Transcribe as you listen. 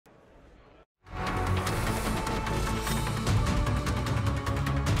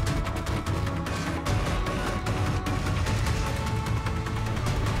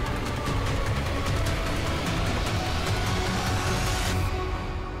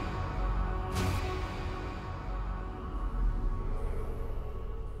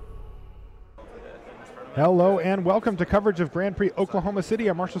Hello and welcome to coverage of Grand Prix Oklahoma City.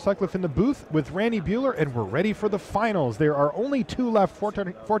 I'm Marshall Sutcliffe in the booth with Randy Buehler, and we're ready for the finals. There are only two left.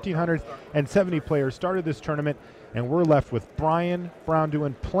 1,470 players started this tournament, and we're left with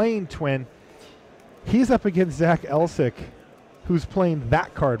Braun-Duin playing twin. He's up against Zach Elsik, who's playing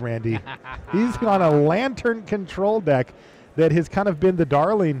that card, Randy. He's on a lantern control deck that has kind of been the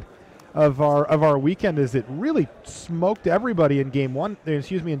darling of our weekend, as it really smoked everybody in day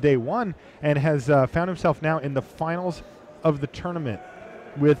one, and has found himself now in the finals of the tournament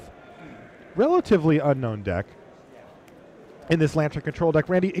with relatively unknown deck in this lantern control deck.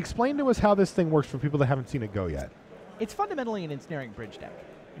 Randy, explain to us how this thing works for people that haven't seen it go yet. It's fundamentally an Ensnaring Bridge deck.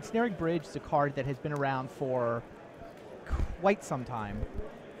 Ensnaring Bridge is a card that has been around for quite some time.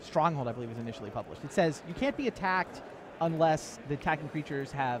 Stronghold, I believe, was initially published. It says you can't be attacked unless the attacking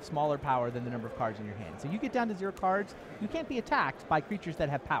creatures have smaller power than the number of cards in your hand. So you get down to 0 cards, you can't be attacked by creatures that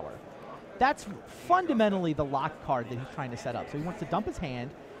have power. That's fundamentally the lock card that he's trying to set up. So he wants to dump his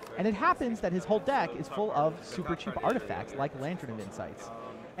hand, and it happens that his whole deck is full of super cheap artifacts like Lantern of Insights.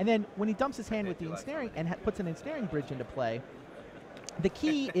 And then when he dumps his hand with the Ensnaring and puts an Ensnaring Bridge into play, the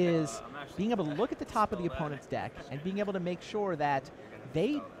key is being able to look at the top of the opponent's deck and being able to make sure that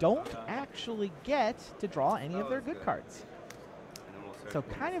they don't actually get to draw any of their good cards. So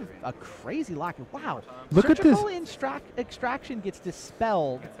kind of a crazy lock. Wow. Look at this. Surgical Extraction gets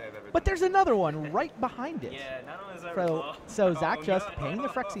dispelled, but there's another one right behind it. So Zach just paying the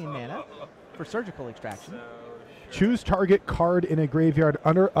Phyrexian mana for Surgical Extraction. Choose target card in a graveyard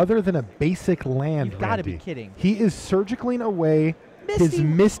other than a basic land. You've got to be kidding. He is surgicaling away his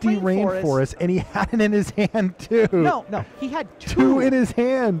Misty Rainforest, and he had it in his hand too. No, he had two in his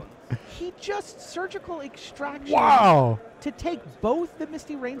hand. He just Surgical Extraction. Wow. To take both the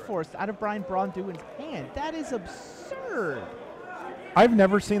Misty Rainforest out of Braun-Duin's hand. That is absurd. I've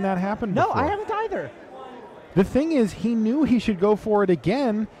never seen that happen before. No, I haven't either. The thing is, he knew he should go for it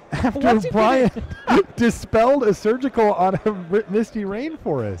again after Brian dispelled a surgical on a Misty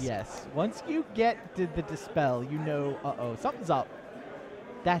Rainforest. Yes. Once you get to the dispel, you know, uh-oh, something's up.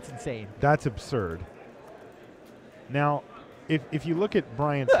 That's insane. That's absurd. Now, if you look at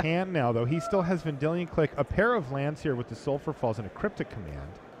Brian's hand now, though, he still has Vendilion Click, a pair of lands here with the Sulphur Falls, and a Cryptic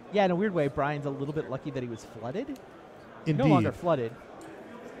Command. Yeah, in a weird way, Brian's a little bit lucky that he was flooded. Indeed. No longer flooded.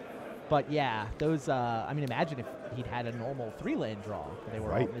 But yeah, those, I mean, imagine if he'd had a normal 3-land draw. They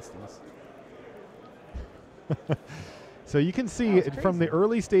were all Misties. So you can see from the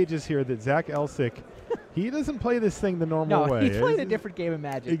early stages here that Zach Elsik, he doesn't play this thing the normal way. No, he played a different game of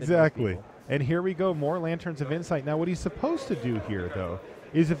Magic. Exactly. And here we go, more Lanterns of Insight. Now what he's supposed to do here, though,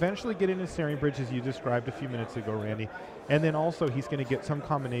 is eventually get into Ensnaring Bridge, as you described a few minutes ago, Randy. And then also he's going to get some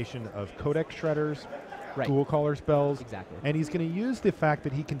combination of Codex Shredders, Ghoul Caller spells. Exactly. And he's going to use the fact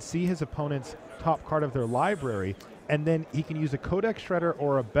that he can see his opponent's top card of their library, and then he can use a Codex Shredder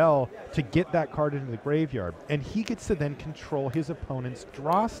or a Bell to get that card into the graveyard. And he gets to then control his opponent's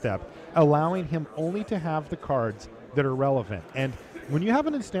draw step, allowing him only to have the cards that are relevant. And when you have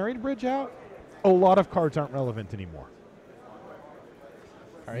an Ensnaring Bridge out, a lot of cards aren't relevant anymore.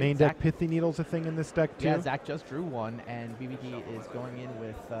 All right, Main deck Pithy Needle's a thing in this deck, too. Yeah, Zach just drew one, and BBD is going in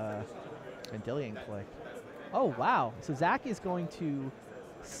with Vendilion Click. Oh, wow. So Zach is going to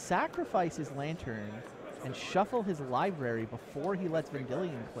sacrifice his Lantern and shuffle his library before he lets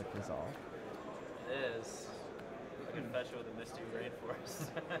Vendilion Click resolve. It is. You can fetch it with a Misty Rainforest.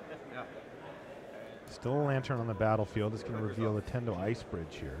 Yeah. Still a Lantern on the battlefield. It's going to reveal the Tendo Ice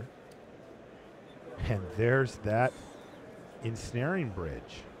Bridge here. And there's that Ensnaring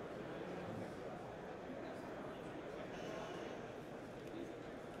Bridge.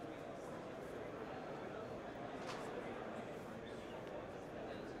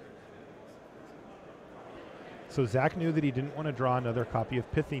 So Zach knew that he didn't want to draw another copy of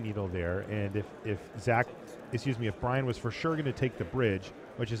Pithy Needle there, and if Brian was for sure going to take the bridge,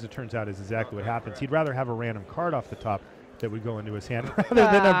 which as it turns out is exactly what happens, he'd rather have a random card off the top that would go into his hand rather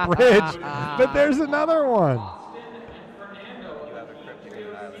than a bridge. But there's another one. You have a Cryptic in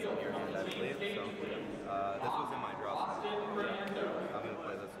your hand, I believe, so this was in my draw. I'm going to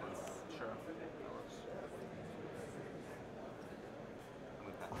play this one. Sure.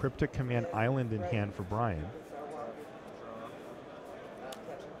 Cryptic Command Island in hand for Brian.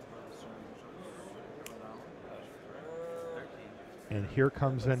 And here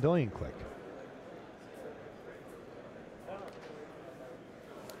comes Vendilion Click.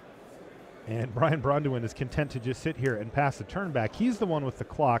 And Braun-Duin is content to just sit here and pass the turn back. He's the one with the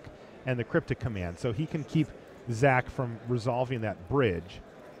clock and the Cryptic Command, so he can keep Zach from resolving that bridge.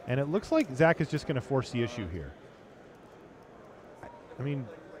 And it looks like Zach is just going to force the issue here. I mean,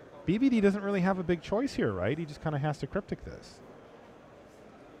 BBD doesn't really have a big choice here, right? He just kind of has to cryptic this.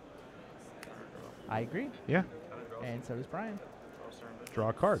 I agree. Yeah. And so does Brian. Draw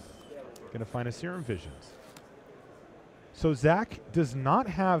a card. Going to find a Serum Visions. So Zach does not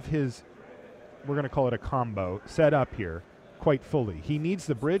have his, we're going to call it a combo, set up here quite fully. He needs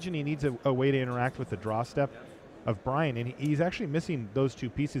the bridge and he needs a way to interact with the draw step of Brian, and he's actually missing those two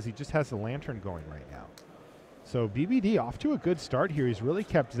pieces. He just has the lantern going right now. So BBD off to a good start here. He's really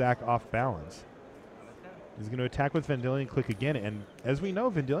kept Zach off balance. He's going to attack with Vendilion Click again, and as we know,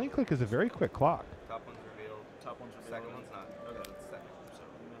 Vendilion Click is a very quick clock. Top one's revealed. Top one's revealed. Second one's not. Okay, it's the second.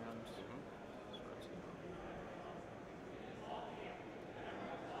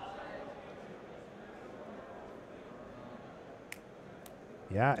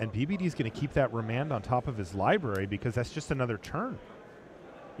 Yeah, and BBD's going to keep that remand on top of his library because that's just another turn.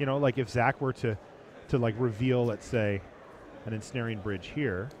 You know, like if Zach were to like reveal, let's say, an Ensnaring Bridge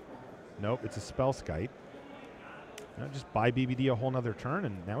here. Nope, it's a Spellskite. You know, just buy BBD a whole nother turn,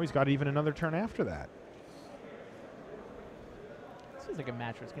 and now he's got even another turn after that. This is like a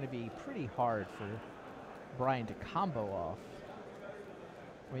match where it's going to be pretty hard for Brian to combo off.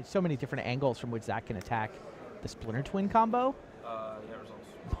 I mean, so many different angles from which Zach can attack the Splinter Twin combo. Yeah, results.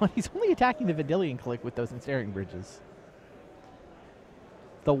 But he's only attacking the Vendilion Click with those Ensnaring Bridges.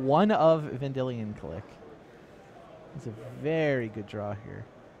 The one of Vendilion Click. It's a very good draw here.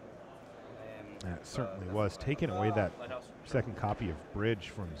 That certainly was. Taking away that second copy of Bridge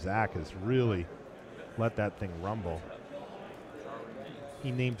from Zach has really let that thing rumble. He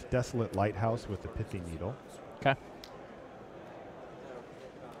named Desolate Lighthouse with the Pithy Needle. Okay.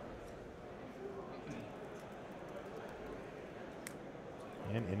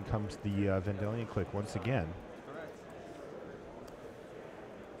 And in comes the Vendilion Click once again.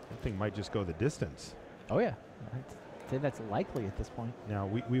 That thing might just go the distance. Oh, yeah. I'd say that's likely at this point. Now,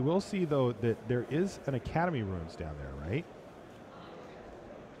 we will see, though, that there is an Academy Ruins down there, right?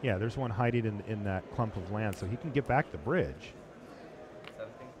 Yeah, there's one hiding in that clump of land, so he can get back the bridge.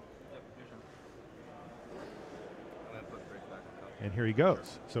 17? Yep, your turn. I'm going to put bridge back on top. And here he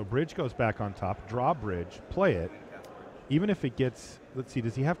goes. So bridge goes back on top, draw bridge, play it. Even if it gets, let's see,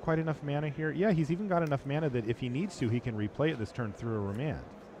 does he have quite enough mana here? Yeah, he's even got enough mana that if he needs to, he can replay it this turn through a remand.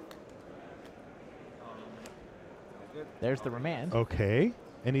 There's the remand. Okay.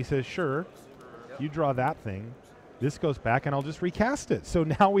 And he says, sure, you draw that thing. This goes back, and I'll just recast it. So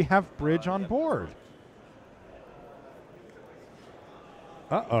now we have bridge on board.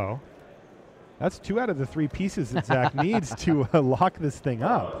 Uh-oh. That's 2 out of the 3 pieces that Zach needs to lock this thing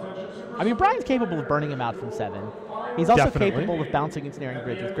up. I mean, Brian's capable of burning him out from 7. He's also Definitely. capable of bouncing Ensnaring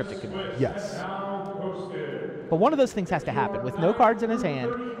Bridge with Cryptic Command. Yes. But one of those things has to happen. With no cards in his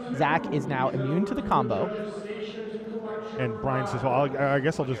hand, Zach is now immune to the combo. And Brian says, well, I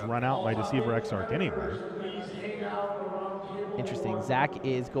guess I'll just run out my Deceiver Exarch anyway. Interesting. Zach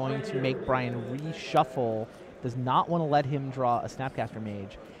is going to make Brian reshuffle, does not want to let him draw a Snapcaster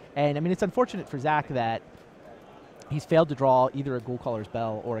Mage. And, I mean, it's unfortunate for Zach that he's failed to draw either a Ghoulcaller's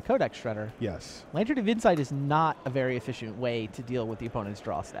Bell or a Codex Shredder. Yes. Lantern of Insight is not a very efficient way to deal with the opponent's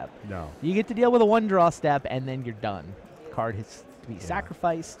draw step. No. You get to deal with a 1 draw step, and then you're done. Card has to be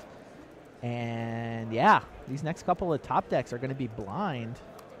sacrificed. And, yeah, these next couple of top decks are going to be blind.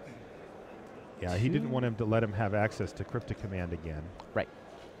 Yeah, he didn't want him to let him have access to Cryptic Command again. Right.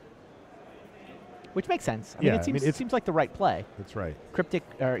 Which makes sense. I mean, it seems like the right play. That's right. Cryptic,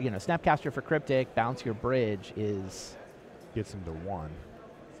 or, you know, Snapcaster for Cryptic, bounce your bridge is... Gets him to 1.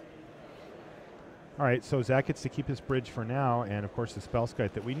 All right, so Zach gets to keep his bridge for now, and of course the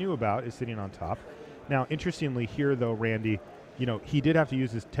Spellskite that we knew about is sitting on top. Now, interestingly here, though, Randy, you know, he did have to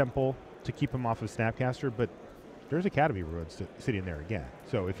use his Temple to keep him off of Snapcaster, but there's Academy Ruins sitting there again.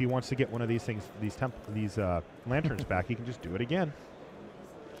 So if he wants to get one of these things, these lanterns back, he can just do it again.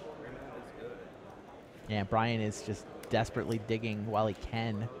 Yeah, Brian is just desperately digging while he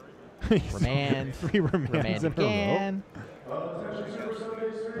can. Remand. 3 remands remand in again. All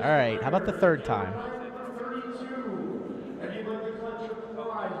right, how about the third time?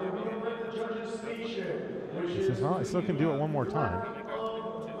 He says, well, I still can do it one more time.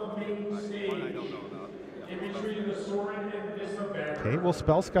 Okay, well,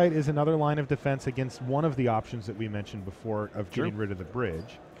 Spellskite is another line of defense against one of the options that we mentioned before of getting rid of the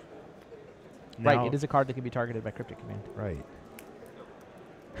bridge. Right, Now, it is a card that can be targeted by Cryptic Command. right.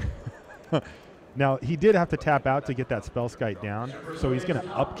 Now, he did have to tap out to get that Spellskite down, so he's going to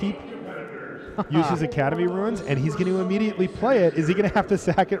upkeep, use his Academy Ruins, and he's going to immediately play it. Is he going to have to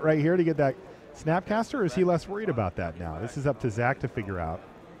sack it right here to get that Snapcaster, or is he less worried about that now? This is up to Zach to figure out.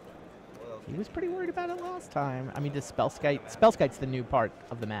 Well, He was pretty worried about it last time. I mean, does Spellskite's the new part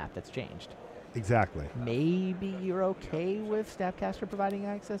of the map that's changed. Exactly. Maybe you're okay with Snapcaster providing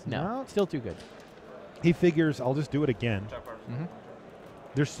access? No, still too good. He figures, I'll just do it again. Mm-hmm.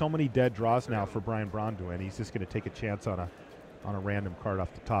 There's so many dead draws now for Braun-Duin. He's just going to take a chance on a random card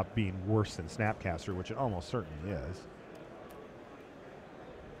off the top being worse than Snapcaster, which it almost certainly is.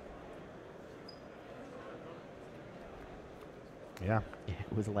 Yeah.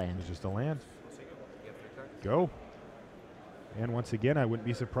 It was a land. It was just a land. Go. And once again, I wouldn't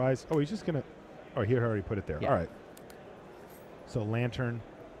be surprised. Oh, he's just going to... Oh, he already put it there. Yeah. All right. So Lantern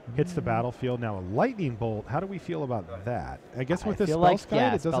hits the battlefield. Now a Lightning Bolt. How do we feel about that? I guess with this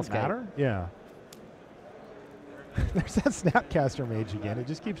Spellskite, it doesn't matter. Yeah. There's that Snapcaster mage again. It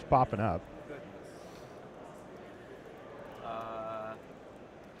just keeps popping up.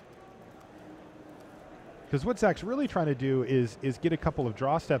 Because what Zach's really trying to do is get a couple of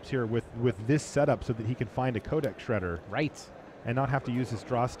draw steps here with this setup so that he can find a Codex Shredder. Right. And not have to use his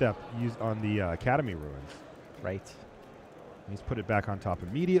draw step on the Academy Ruins. Right. He's put it back on top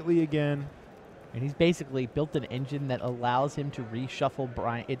immediately again. And he's basically built an engine that allows him to reshuffle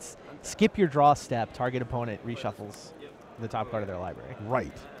Brian. It's skip your draw step, target opponent reshuffles the top card of their library.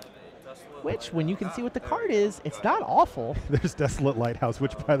 Right. Which, when you can see what the card is, it's not awful. There's Desolate Lighthouse,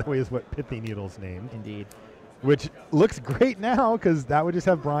 which, by the way, is what Pithy Needle's named. Indeed. Which looks great now, because that would just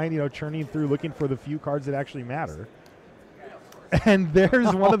have Brian, churning through looking for the few cards that actually matter. And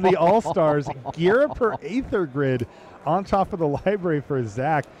there's one of the all-stars, Gira Aether Grid, on top of the library for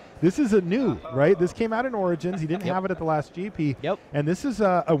Zach. This is a new, right? This came out in Origins. He didn't have it at the last GP. Yep. And this is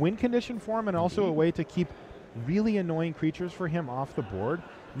a win condition for him and also a way to keep really annoying creatures for him off the board.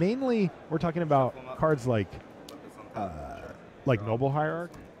 Mainly, we're talking about cards like Noble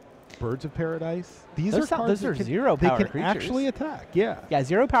Hierarch, Birds of Paradise. These are cards those are zero power they can creatures. actually attack. Yeah. Yeah,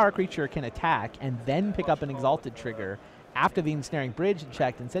 zero power creature can attack and then pick up an Exalted trigger after the Ensnaring Bridge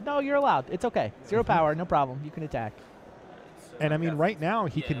checked and said, no, you're allowed. It's okay. Zero power, no problem. You can attack. And I mean, right now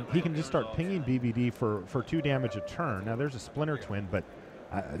he can just start pinging BBD for 2 damage a turn. Now there's a Splinter Twin, but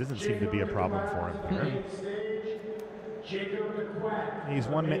it doesn't seem to be a problem for him here. He's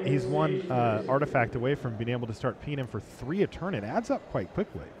one artifact away from being able to start pinging him for 3 a turn. It adds up quite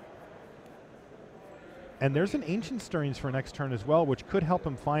quickly. And there's an Ancient Stirrings for next turn as well, which could help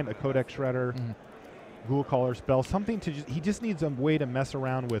him find a Codex Shredder, Ghoul Caller spell, something to he just needs a way to mess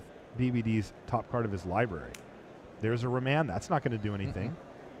around with BBD's top card of his library. There's a Remand. That's not going to do anything.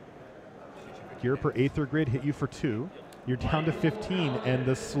 Gira Aether Grid hit you for 2. You're down to 15, and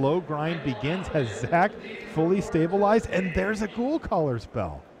the slow grind begins. Has Zach fully stabilized? And there's a Ghoul Caller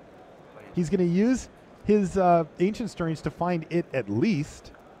spell. He's going to use his Ancient Stirrings to find it at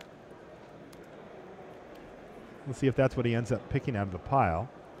least. Let's see if that's what he ends up picking out of the pile.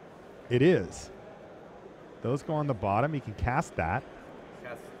 It is. Those go on the bottom. He can cast that.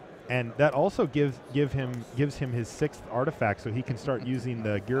 And that also gives him his 6th artifact, so he can start using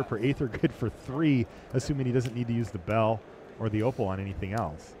the Gira Aether Grid for 3, assuming he doesn't need to use the Bell or the Opal on anything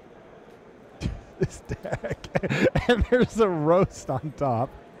else. This deck. And there's a Roast on top.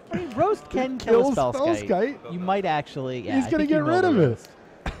 I mean, Roast can kill a Spellskite. You might actually, He's going to get rid of it.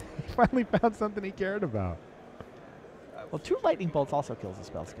 He finally found something he cared about. Well, 2 Lightning Bolts also kills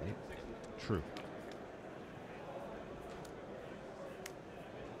a Spellskite. True.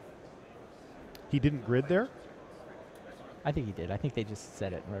 He didn't grid there? I think he did. I think they just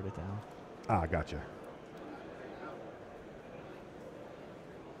said it and wrote it down. Ah, gotcha.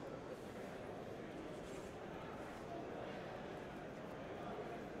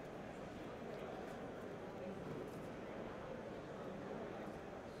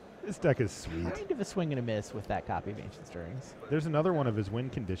 This deck is sweet. Kind of a swing and a miss with that copy of Ancient Stirrings. There's another one of his win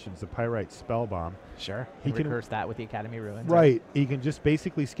conditions, the Pyrite Spellbomb. Sure. He can reverse that with the Academy Ruins. Right. He can just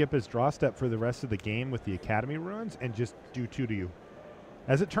basically skip his draw step for the rest of the game with the Academy Ruins and just do 2 to you.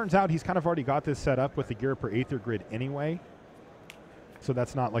 As it turns out, he's kind of already got this set up with the Gira Aether Grid anyway. So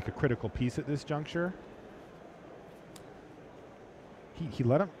that's not like a critical piece at this juncture. He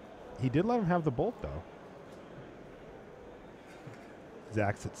did let him have the Bolt though.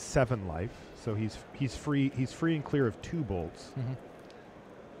 Zach's at 7 life, so he's free and clear of 2 bolts.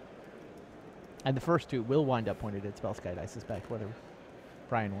 And the first 2 will wind up pointed at Spellskite, I suspect, whether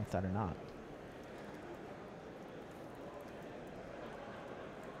Brian wants that or not.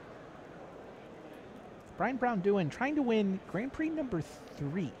 Braun-Duin trying to win Grand Prix number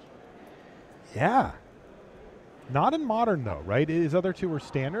 3. Yeah. Not in Modern, though, right? His other 2 were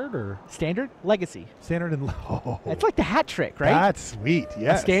Standard or? Standard, Legacy. Standard and It's like the hat trick, right? That's sweet,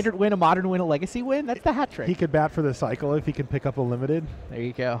 yes. A Standard win, a Modern win, a Legacy win. That's the hat trick. He could bat for the cycle if he can pick up a Limited. There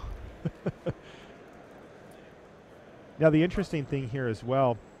you go. Now, the interesting thing here as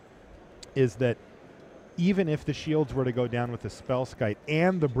well is that even if the shields were to go down with the Spellskite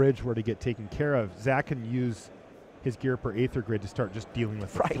and the bridge were to get taken care of, Zach can use his gear per Aether Grid to start just dealing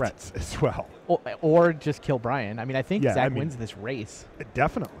with the threats as well. Or just kill Brian. I mean, I think Yeah, Zach wins this race.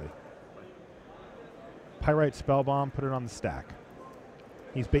 Definitely. Pyrite Spellbomb, put it on the stack.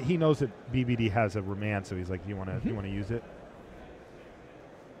 He knows that BBD has a Remand, so he's like, you want to use it?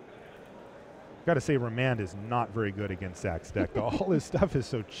 Got to say, Remand is not very good against Zach's deck. All his stuff is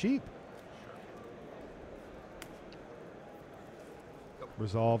so cheap.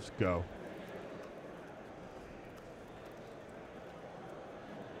 Resolves, go.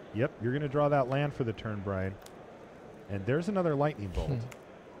 Yep, you're going to draw that land for the turn, Brian. And there's another Lightning Bolt.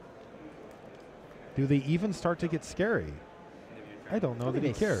 Do they even start to get scary? I don't know that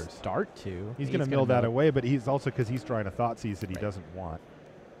he cares. Start to. He's going to mill that away, but he's also because he's drawing a Thoughtseize that he doesn't want.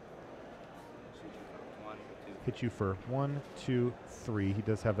 Hit you for 1, 2, 3. He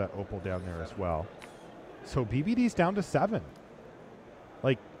does have that Opal down there as well. So BBD's down to 7.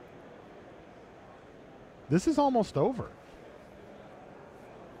 Like, this is almost over.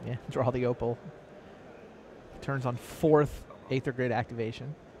 Yeah, draw the Opal. Turns on 4th Aether Grid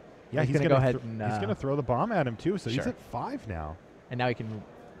activation. Yeah, he's going to go ahead and... he's going to throw the bomb at him, too, so he's at 5 now. And now he can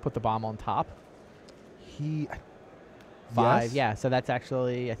put the bomb on top. 5, yes. Yeah, so that's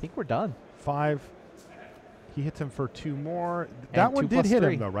actually... I think we're done. 5. He hits him for 2 more. That one did hit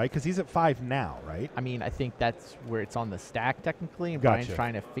him, though, right? Because he's at 5 now, right? I mean, I think that's where it's on the stack, technically. And Gotcha. Brian's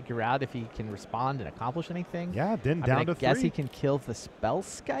trying to figure out if he can respond and accomplish anything. Yeah, then down to 3. I guess he can kill the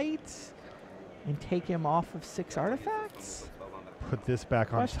Spellskite and take him off of 6 artifacts. Put this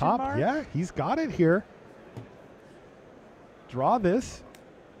back on top. Yeah, he's got it here. Draw this.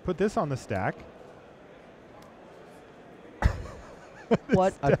 Put this on the stack.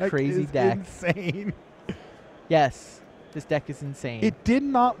 What a crazy deck. Insane. Yes, this deck is insane. It did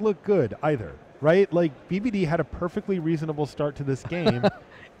not look good either, right? Like, BBD had a perfectly reasonable start to this game.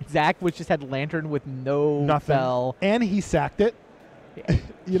 Zach just had Lantern with nothing. Spell. And he sacked it.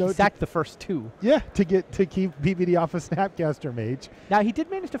 He sacked the first 2. Yeah, to keep BBD off a Snapcaster Mage. Now, he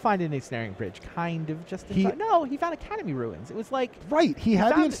did manage to find an Ensnaring Bridge, kind of just in time. No, he found Academy Ruins. It was like... Right, he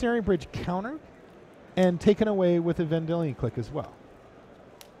had the Ensnaring Bridge countered and taken away with a Vendilion Click as well.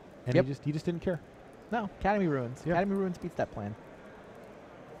 And he just didn't care. No, Academy Ruins. Yep. Academy Ruins beats that plan.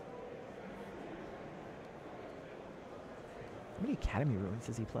 How many Academy Ruins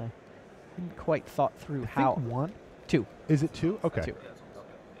does he play? I didn't quite thought through how. 1? 2. Is it 2? Okay. 2.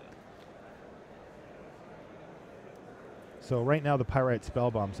 So right now the Pyrite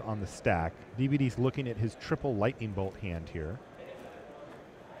Spellbomb's on the stack. BBD's looking at his triple Lightning Bolt hand here.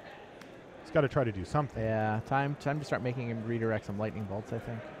 He's got to try to do something. Yeah, time to start making him redirect some Lightning Bolts, I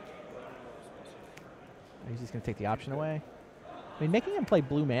think. He's just going to take the option away. I mean, making him play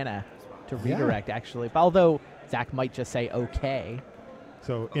blue mana to redirect, actually. Although Zach might just say, okay.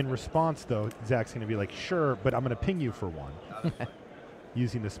 So in response, though, Zach's going to be like, sure, but I'm going to ping you for 1.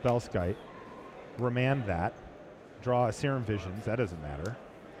 Using the Spellskite. Remand that. Draw a Serum Visions. That doesn't matter.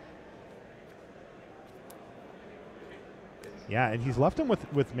 Yeah, and he's left him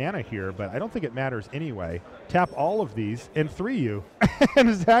with mana here, but I don't think it matters anyway. Tap all of these and 3 you.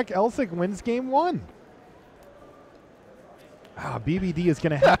 And Zach Elsik wins game 1. BBD is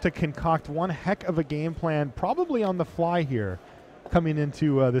going to have to concoct one heck of a game plan, probably on the fly here, coming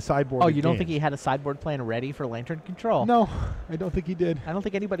into the sideboard. Oh, you don't think he had a sideboard plan ready for Lantern control? No, I don't think he did. I don't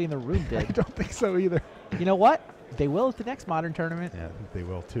think anybody in the room did. I don't think so either. You know what? They will at the next Modern tournament. Yeah, I think they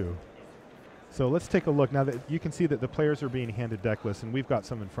will too. So let's take a look. Now that you can see that the players are being handed deck lists, and we've got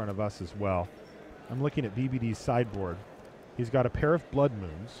some in front of us as well. I'm looking at BBD's sideboard. He's got a pair of Blood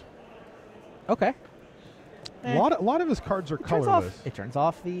Moons. Okay. A lot of his cards are colorless. It turns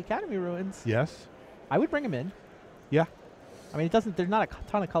off the Academy Ruins. Yes. I would bring him in. Yeah. I mean, there's not a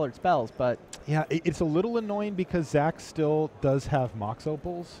ton of colored spells, but... Yeah, it's a little annoying because Zach still does have Mox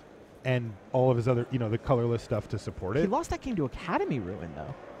Opals and all of his other, the colorless stuff to support it. He lost that game to Academy Ruin,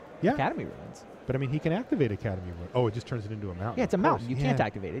 though. Yeah. Academy Ruins. But, I mean, he can activate Academy Ruin. Oh, it just turns it into a mountain. Yeah, it's a mountain. You can't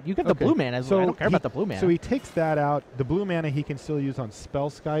activate it. You get the blue mana as well. I don't care about the blue mana. So he takes that out. The blue mana he can still use on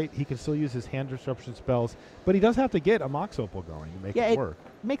Spellskite. He can still use his hand disruption spells. But he does have to get a Mox Opal going to make it work.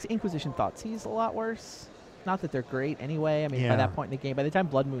 It makes Inquisition Thoughtseize a lot worse. Not that they're great anyway. I mean, by that point in the game, by the time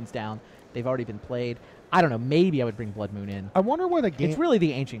Blood Moon's down, they've already been played. I don't know. Maybe I would bring Blood Moon in. I wonder what a game... It's really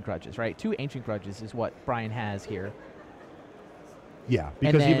the Ancient Grudges, right? 2 Ancient Grudges is what Brian has here. Yeah,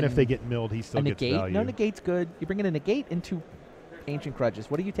 because even if they get milled, he still gets value. No, Negate's good. You bring in a Negate into Ancient Grudges.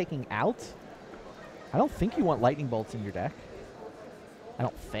 What are you taking out? I don't think you want Lightning Bolts in your deck. I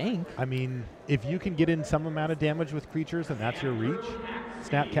don't think. I mean, if you can get in some amount of damage with creatures and that's your reach,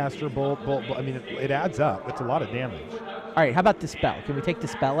 Snapcaster, Bolt, I mean, it adds up. It's a lot of damage. All right, how about Dispel? Can we take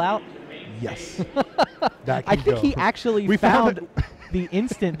Dispel out? Yes. That I can think go. he actually We found the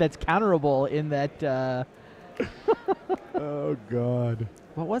instant that's counterable in that. Oh, God.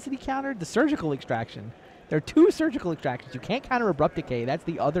 What was it he countered? The Surgical Extraction. There are 2 Surgical Extractions. You can't counter Abrupt Decay. That's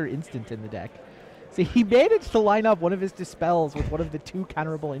the other instant in the deck. See, he managed to line up one of his Dispels with one of the 2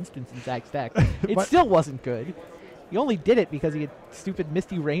 counterable instants in Zach's deck. It still wasn't good. He only did it because he had stupid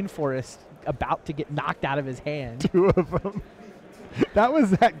Misty Rainforest about to get knocked out of his hand. 2 of them. That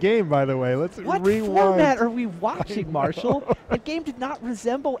was that game, by the way. Let's What rewind. format are we watching, Marshall? That game did not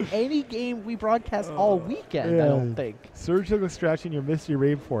resemble any game we broadcast all weekend, I don't think. Surgical Extraction your Misty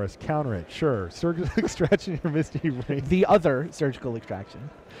Rainforest. Counter it. Sure. Surgical Extraction your Misty Rainforest. The other Surgical Extraction.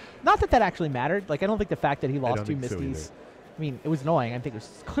 Not that actually mattered. Like, I don't think the fact that he lost 2 Misties. I mean, it was annoying. I think it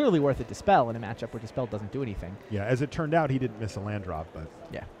was clearly worth a Dispel in a matchup where Dispel doesn't do anything. Yeah, as it turned out, he didn't miss a land drop, but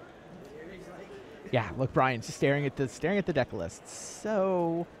yeah. Yeah, look, Brian's just staring at the deck list.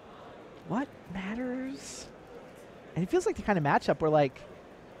 So, what matters? And it feels like the kind of matchup where, like,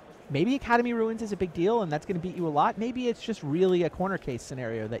 maybe Academy Ruins is a big deal and that's going to beat you a lot. Maybe it's just really a corner case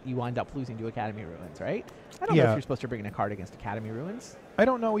scenario that you wind up losing to Academy Ruins, right? I don't know if you're supposed to bring in a card against Academy Ruins. I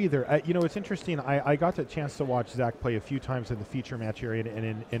don't know either. You know, it's interesting. I got the chance to watch Zach play a few times in the feature match area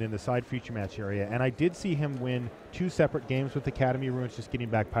and in the side feature match area, and I did see him win 2 separate games with Academy Ruins, just getting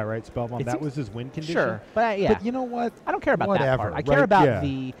back Pyrite Spellbomb. That was his win condition. Sure, but yeah. But you know what? I don't care about that part. I care about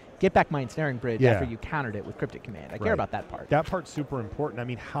the get back my Ensnaring Bridge after you countered it with Cryptic Command. I care about that part. That part's super important. I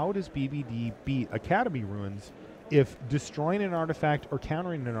mean, how does BBD beat Academy Ruins if destroying an artifact or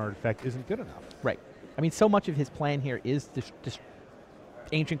countering an artifact isn't good enough? Right. I mean, so much of his plan here is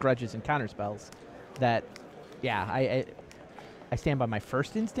Ancient Grudges and counterspells that, yeah, I stand by my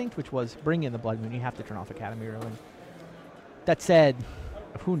first instinct, which was bring in the Blood Moon. You have to turn off Academy Ruin. That said,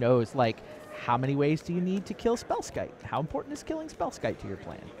 who knows, like, how many ways do you need to kill Spellskite? How important is killing Spellskite to your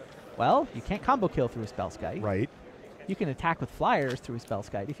plan? Well, you can't combo kill through a Spellskite. Right. You can attack with flyers through a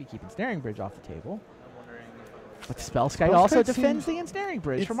Spellskite if you keep Ensnaring Bridge off the table. But the Spellskite also defends the Ensnaring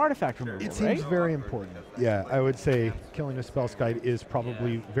Bridge from artifact removal, It seems very important. Yeah, I would say killing a Spellskite is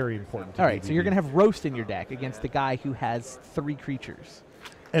probably very important to All right, BBD. so you're going to have Roast in your deck against the guy who has 3 creatures.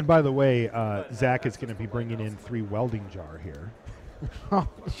 And by the way, Zach is going to be bringing in 3 Welding Jar here. Oh,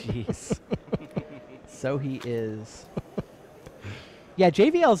 jeez. So he is. Yeah,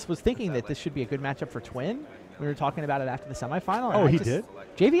 JVL was thinking that this should be a good matchup for Twin. We were talking about it after the semifinal. Oh, he did?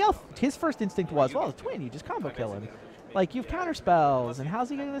 JVL, his first instinct was, well, Twin, you just combo kill him. Like, you have counter spells, and how's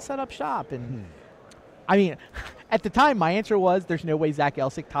he going to set up shop? And I mean, at the time, my answer was there's no way Zach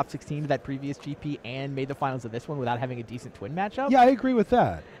Elsik top 16 to that previous GP and made the finals of this one without having a decent Twin matchup. Yeah, I agree with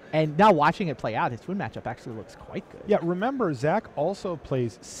that. And now watching it play out, his Twin matchup actually looks quite good. Yeah, remember, Zach also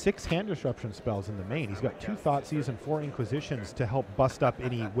plays 6 hand disruption spells in the main. He's got 2 Thoughtseize and 4 Inquisitions to help bust up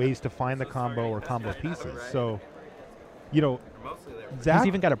any ways to find the combo or combo pieces. So, you know, Zach... He's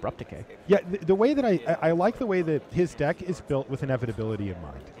even got Abrupt Decay. Yeah, the way that I like the way that his deck is built with inevitability in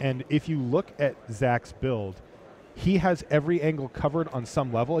mind. And if you look at Zach's build, he has every angle covered on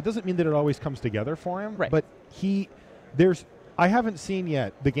some level. It doesn't mean that it always comes together for him, but I haven't seen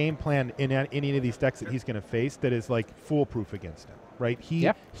yet the game plan in any of these decks that he's going to face that is like foolproof against him, right?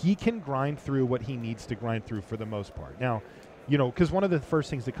 He can grind through what he needs to grind through for the most part. Now, you know, because one of the first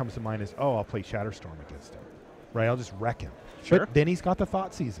things that comes to mind is, oh, I'll play Shatterstorm against him, right? I'll just wreck him. Sure. But then he's got the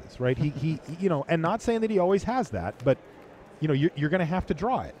Thoughtseizes, right? he you know, and not saying that he always has that, but you know, you're going to have to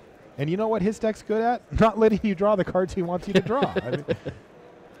draw it. And you know what his deck's good at? Not letting you draw the cards he wants you to draw. I mean,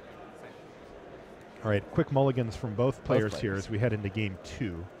 all right, quick mulligans from both players here as we head into game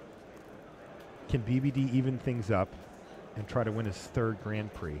 2. Can BBD even things up and try to win his 3rd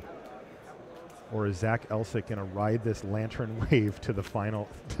Grand Prix? Or is Zach Elsik going to ride this Lantern wave to the final,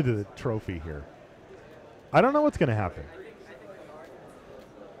 to the trophy here? I don't know what's going to happen.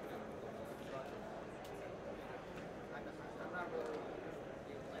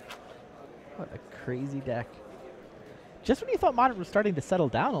 What a crazy deck. Just when you thought Modern was starting to settle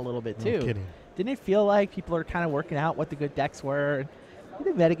down a little bit, too. No kidding. Didn't it feel like people are kind of working out what the good decks were? You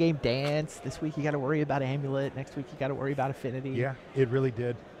did metagame dance. This week you got to worry about Amulet. Next week you got to worry about Affinity. Yeah, it really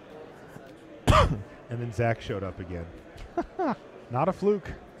did. And then Zach showed up again. Not a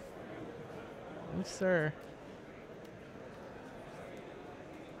fluke. No, sir.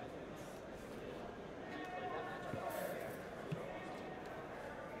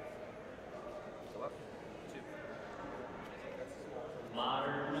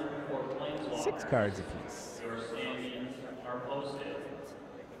 Modern for Planeswalkers. 6 cards apiece. Your standings are posted.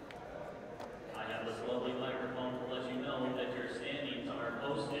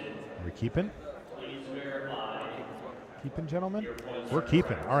 we keeping? Keeping, gentlemen? We're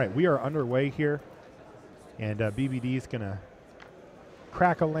keeping. All right, we are underway here. And BBD is going to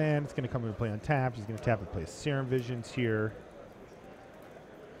crack a land. It's going to come and play on tap. He's going to tap and play Serum Visions here.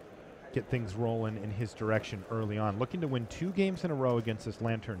 Get things rolling in his direction early on. Looking to win 2 games in a row against this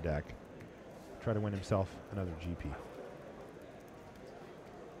Lantern deck. Try to win himself another GP.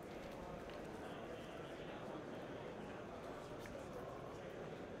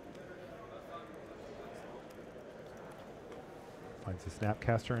 Finds the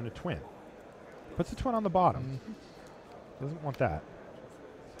Snapcaster and a Twin. Puts the Twin on the bottom. Doesn't want that.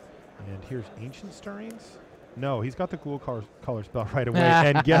 And here's Ancient Stirrings. No, he's got the Ghoul Color spell right away.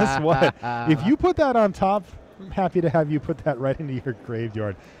 And guess what? If you put that on top, I'm happy to have you put that right into your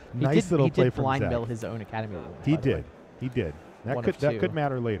graveyard. Nice little play from Zach. He did blind mill his own Academy. He did. He did. That could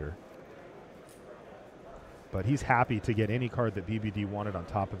matter later. But he's happy to get any card that BBD wanted on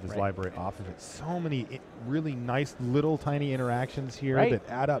top of his library off of it. So many really nice little tiny interactions here that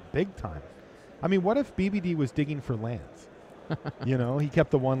add up big time. I mean, what if BBD was digging for lands? You know, he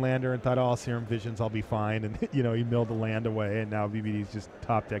kept the 1-lander and thought, oh, Serum Visions, I'll be fine. And, you know, he milled the land away, and now BBD's just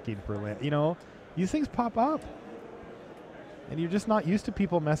top decking for land. You know, these things pop up. And you're just not used to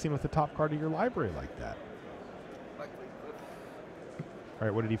people messing with the top card of your library like that. All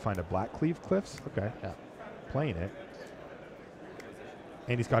right, what did he find? A Black Cleave Cliffs? Okay. Yeah. Playing it.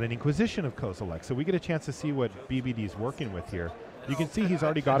 And he's got an Inquisition of Kozilek, so we get a chance to see what BBD's working with here. You can see he's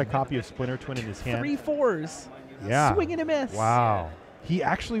already got a copy of Splinter Twin in his hand. 3 4s. Yeah. Swing and a miss. Wow. He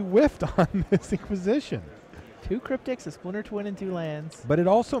actually whiffed on this Inquisition. 2 Cryptics, a Splinter Twin, and 2 lands. But it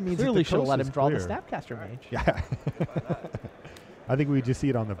also means clearly that should have let him draw clear. the Snapcaster Mage. Yeah. I think we just see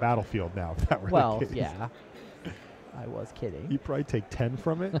it on the battlefield now. If that were the case. Yeah. I was kidding. You probably take 10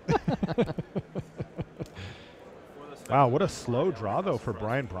 from it. Wow, what a slow draw, though, for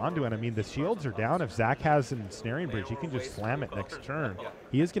Braun-Duin. I mean, the shields are down. If Zach has an Snaring Bridge, he can just slam it next turn.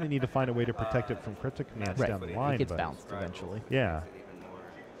 He is going to need to find a way to protect it from Cryptic Commands down the line. It gets bounced eventually. Yeah.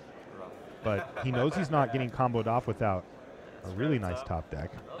 But he knows he's not getting comboed off without a really nice top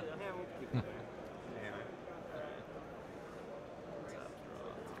deck.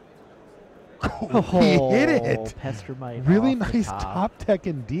 He hit it. Pestermite. Really nice top deck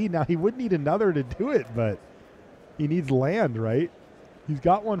indeed. Now, he would need another to do it, but he needs land, right? He's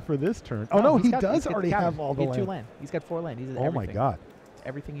got one for this turn. Oh, no, he does already have all the land. 2 land. He's got 4 land. He's oh, my God. It's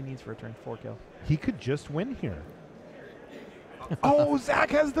everything he needs for a turn 4 kill. He could just win here. Oh,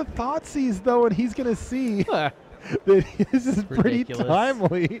 Zach has the Thoughtseize, though, and he's going to see that this is pretty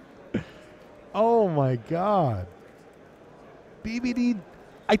timely. Oh, my God. BBD,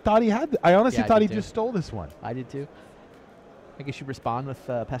 I thought he had I honestly thought he just stole this one. I did, too. I guess you respond with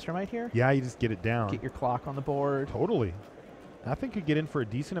Pestermite here? Yeah, you just get it down. Get your clock on the board. Totally. That thing could get in for a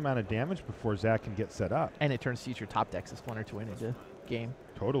decent amount of damage before Zach can get set up. And it turns future top decks of Splinter Twin into game.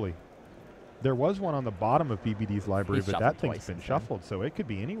 Totally. There was one on the bottom of BBD's library, but that thing's been shuffled, so it could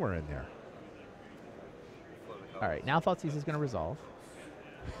be anywhere in there. All right, now Thoughtseize is going to resolve.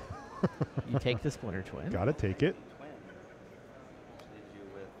 You take the Splinter Twin. Gotta take it.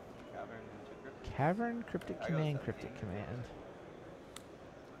 Cavern, Cryptic Command, Cryptic Command.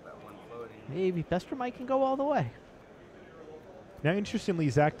 Maybe Pestermite can go all the way. Now, interestingly,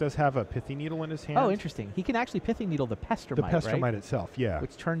 Zach does have a Pithy Needle in his hand. Oh, interesting. He can actually Pithy Needle the Pestermite, the Pestermite right? itself, yeah.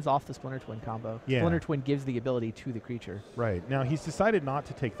 Which turns off the Splinter Twin combo. Yeah. Splinter Twin gives the ability to the creature. Right. Now, he's decided not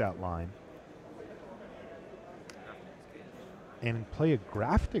to take that line and play a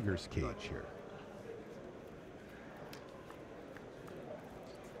Grafdigger's Cage here.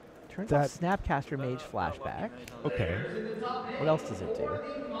 Turns off Snapcaster Mage Flashback. Okay. What else does it do?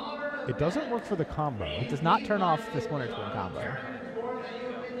 It doesn't work for the combo. It does not turn off the Splinter Twin combo.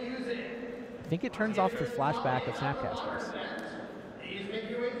 I think it turns off the flashback of Snapcasters.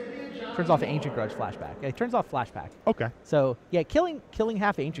 Turns off Ancient Grudge flashback. It turns off flashback. Okay. So, yeah, killing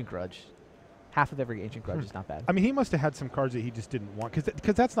half Ancient Grudge, half of every Ancient Grudge is not bad. I mean, he must have had some cards that he just didn't want,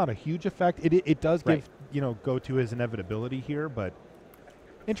 because that's not a huge effect. It does give, go to his inevitability here, but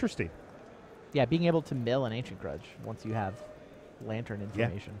interesting. Yeah, being able to mill an Ancient Grudge once you have Lantern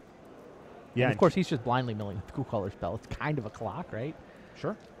information. Yeah, and of course, he's just blindly milling the Cool Color spell. It's kind of a clock, right?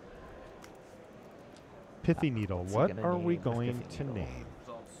 Sure. Pithy Needle. What are we going to name?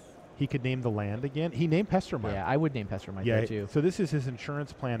 He could name the land again. He named Pestermite. Yeah, I would name Pestermite there too. So this is his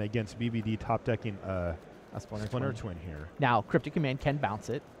insurance plan against BBD top decking a Splinter Twin here. Now, Cryptic Command can bounce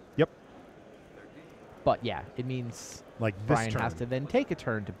it. Yep. But yeah, it means like Brian has to then take a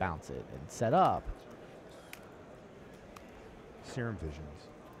turn to bounce it and set up. Serum Visions.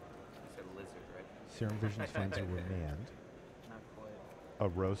 Serum Visions finds a remand. a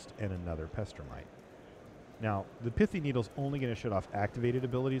roast, and another Pestermite. Now, the Pithy Needle's only going to shut off activated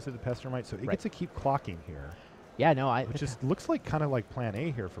abilities of the Pestermite, so it gets to keep clocking here. Yeah, no, It just looks like kind of like plan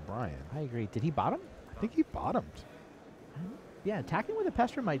A here for Brian. I agree. Did he bottom? I think he bottomed. Yeah, attacking with a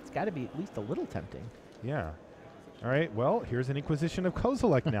Pestermite's got to be at least a little tempting. Yeah. All right, well, here's an Inquisition of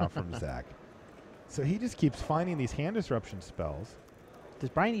Kozilek now from Zach. So he just keeps finding these hand disruption spells. Does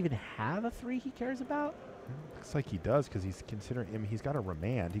Brian even have a 3 he cares about? Looks like he does because he's considering. I mean, he's got a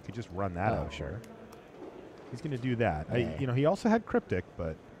remand. He could just run that out. Sure. He's going to do that. Yeah. He also had Cryptic,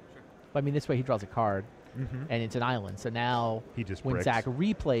 but. I mean, this way he draws a card, and it's an island. So now, he just when bricks. Zach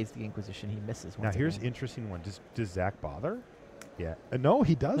replays the Inquisition, he misses. Now here's an interesting one. Does Zach bother? Yeah. No,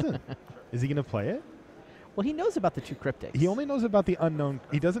 he doesn't. Is he going to play it? Well, he knows about the 2 Cryptics. He only knows about the unknown.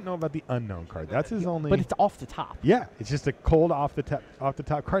 He doesn't know about the unknown card. That's his only. But it's off the top. Yeah, it's just a cold off the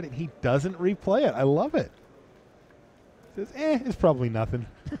top card, and he doesn't replay it. I love it. Says, it's probably nothing.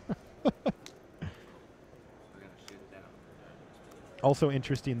 Also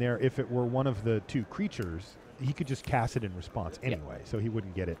interesting there, if it were one of the 2 creatures, he could just cast it in response anyway, so he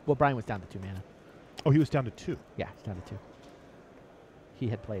wouldn't get it. Well, Brian was down to 2 mana. Oh, he was down to 2. Yeah, he's down to 2. He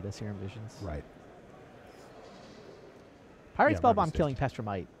had played a Serum Visions. Right. Pirate Yeah, Spellbomb my mistake. killing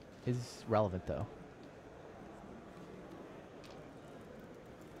Pestermite is relevant, though.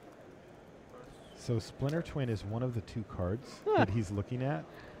 So Splinter Twin is one of the 2 cards that he's looking at.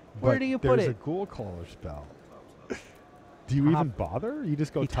 Where but do you put there's it? a Ghoul Caller spell. Do you even bother? You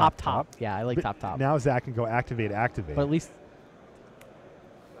just go top. Yeah, I like But top. Now Zach can go activate. But at least,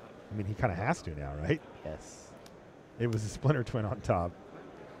 I mean, he kind of has to now, right? yes. It was a Splinter Twin on top.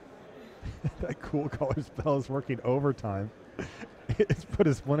 That Cool Color spell is working overtime. It's put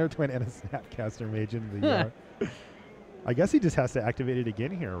a Splinter Twin and a Snapcaster Mage in the yard. I guess he just has to activate it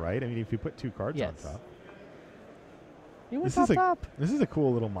again here, right? I mean, if you put 2 cards on top. He went This top. is a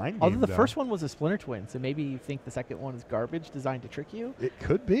cool little mind game. Although the though. first one was a Splinter Twin, so maybe you think the second one is garbage designed to trick you. It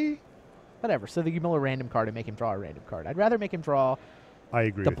could be. Whatever. So you mill a random card and make him draw a random card. I'd rather make him draw I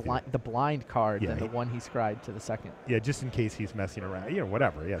agree with you. the blind card Yeah, than the one he scribed to the second. Yeah, just in case he's messing around.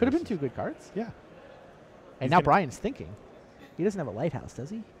 Whatever. Yeah. Could have been this 2 good cards. Yeah. And He's now gonna- Brian's thinking. He doesn't have a lighthouse, does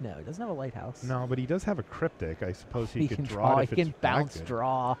he? No, he doesn't have a lighthouse. No, but he does have a Cryptic. I suppose he could can draw it if He it's can bounce active.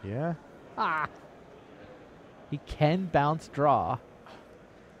 draw. Yeah. Ah. He can bounce draw.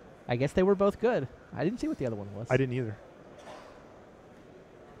 I guess they were both good. I didn't see what the other one was. I didn't either.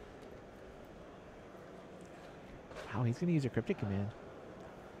 Wow, he's going to use a cryptic command.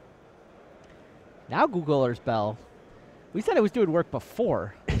 Now Googler's Bell. We said it was doing work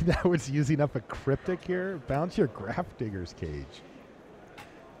before. Now it's using up a Cryptic here. Bounce your Graph Digger's Cage.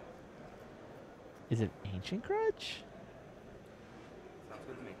 Is it Ancient Grudge? Sounds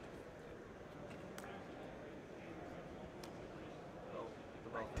good to me.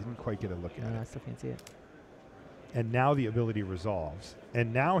 Didn't quite get a look at No, I it. still can't see it. And now the ability resolves.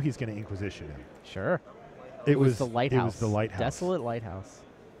 And now he's going to Inquisition him. Sure. It was the lighthouse. It was the lighthouse. Desolate lighthouse.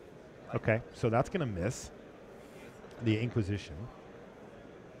 Okay, so that's going to miss the Inquisition.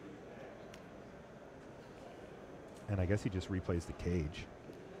 And I guess he just replays the cage.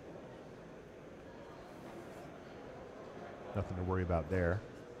 Nothing to worry about there.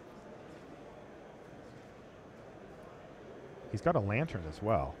 He's got a lantern as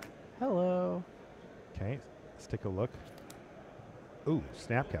well. Hello. Okay, let's take a look. Ooh,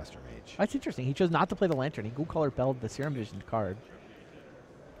 Snapcaster Mage. That's interesting. He chose not to play the Lantern. He Ghoul-Color Belled the Serum Vision card.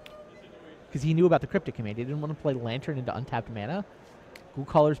 Because he knew about the Cryptic command. He didn't want to play Lantern into untapped mana.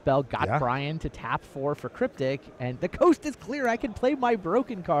 Ghoul-Color's Bell got Brian to tap 4 for Cryptic, and the coast is clear. I can play my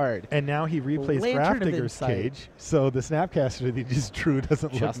broken card. And now he replays Lantern Graph of Digger's Insight. Cage, so the Snapcaster that he just drew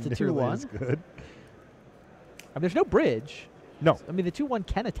doesn't Just look a nearly 2/1. as good. I mean, there's no bridge. No. I mean, the 2/1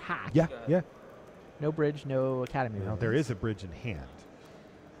 can attack. Yeah, yeah. No bridge, no Academy. Now, there is a bridge in hand.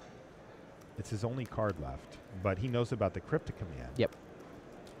 It's his only card left, but he knows about the Cryptic command. Yep.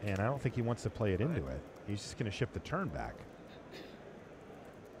 And I don't think he wants to play it into it. He's just going to shift the turn back.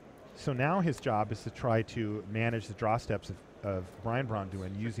 So now his job is to try to manage the draw steps of Brian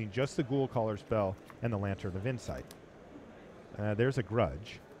Braun-Duin using just the Ghoul Caller spell and the Lantern of Insight. There's a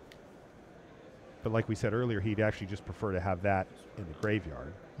Grudge. But like we said earlier, he'd actually just prefer to have that in the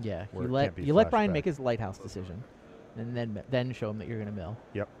graveyard. Yeah, where you it can't be let flashed Brian back. make his lighthouse decision, and then show him that you're going to mill.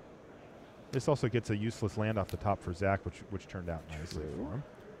 Yep. This also gets a useless land off the top for Zach, which turned out nicely for him.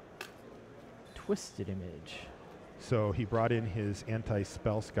 Twisted Image. So he brought in his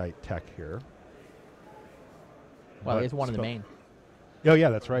anti-Spellskite tech here. Well, But he has one in the main. Oh, yeah,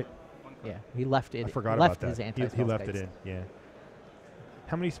 that's right. Yeah, he left it. I forgot left about his that. anti He left it in, yeah.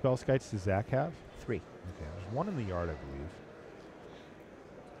 How many Spellskites does Zach have? 3. Okay, there's one in the yard, I believe.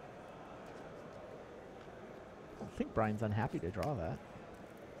 I think Brian's unhappy to draw that.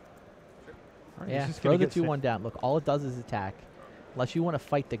 All right, Yeah, he's just throw gonna the get 2-1 down. Look, all it does is attack. Unless you want to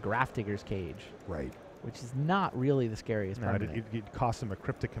fight the Grafdigger's Cage, Right. which is not really the scariest No, part. it costs him a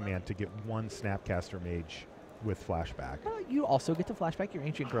cryptic command to get 1 Snapcaster Mage with flashback. You also get to flashback your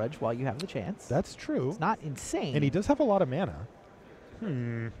Ancient Grudge while you have the chance. That's true. It's not insane. And he does have a lot of mana.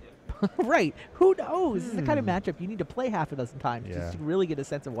 Right. Who knows? This is the kind of matchup you need to play half a dozen times Yeah. just to really get a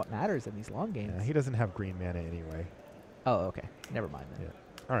sense of what matters in these long games. Yeah, he doesn't have green mana anyway. Oh, okay. Never mind then.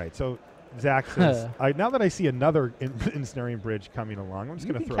 Yeah. All right, so Zach says, now that I see another Ensnaring Bridge coming along, I'm just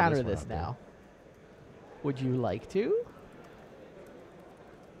You going to can throw counter this one this out there. now. Would you like to?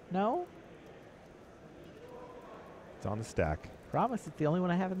 No? It's on the stack. Promise, it's the only one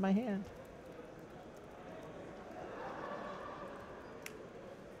I have in my hand.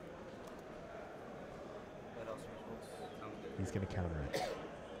 That also sounds good. He's going to counter it.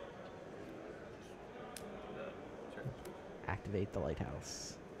 Sure. Activate the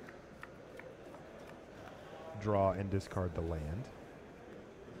lighthouse. Draw and discard the land.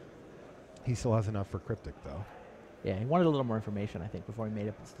 He still has enough for Cryptic, though. Yeah, he wanted a little more information, I think, before he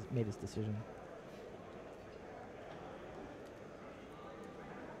made his decision.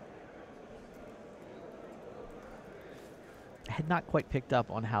 I had not quite picked up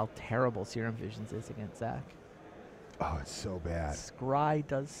on how terrible Serum Visions is against Zach. Oh, it's so bad. Scry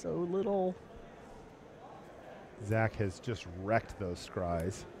does so little. Zach has just wrecked those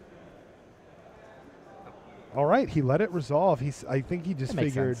scries. All right, he let it resolve. I think he just That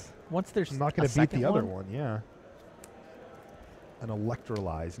makes figured sense. Once there's I'm not a going to beat second the other one. Yeah. An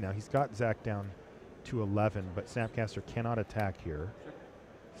Electrolyze. Now he's got Zach down to 11, but Snapcaster cannot attack here.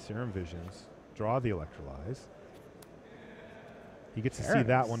 Serum Visions. Draw the Electrolyze. He gets to see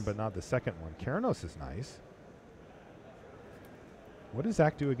that one, but not the second one. Keranos is nice. What does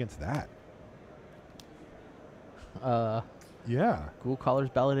Zach do against that? Yeah. Ghoul Caller's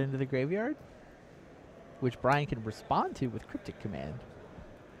Ballad into the graveyard, which Brian can respond to with Cryptic Command.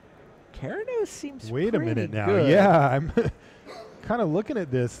 Keranos seems Wait a minute now. good. Yeah, I'm kind of looking at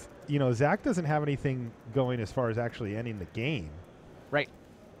this. You know, Zach doesn't have anything going as far as actually ending the game. Right.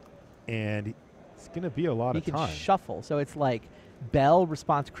 And it's going to be a lot He of can time. shuffle. So it's like Bell,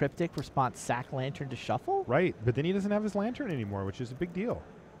 response Cryptic, response Sack Lantern to shuffle. Right, but then he doesn't have his Lantern anymore, which is a big deal.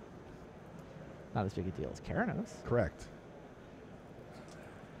 Not as big a deal as Keranos. Correct.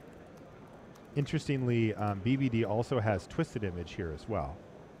 Interestingly, BBD also has Twisted Image here as well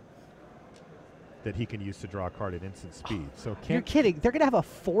that he can use to draw a card at instant speed. So You're kidding. They're going to have a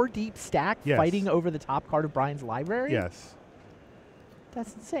 4-deep stack Yes. fighting over the top card of Brian's library? Yes.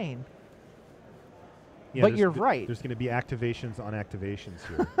 That's insane. Yeah, But there's you're right. There's going to be activations on activations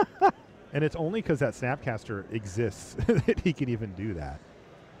here. And it's only because that Snapcaster exists that he can even do that.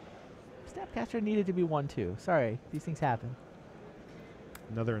 Snapcaster needed to be 1-2. Sorry, these things happen.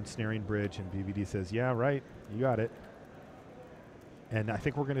 Another Ensnaring Bridge, and BBD says, yeah, right, you got it. And I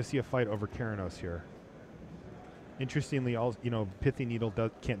think we're going to see a fight over Keranos here. Interestingly, Pithy Needle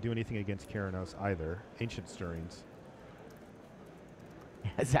can't do anything against Keranos either. Ancient Stirrings.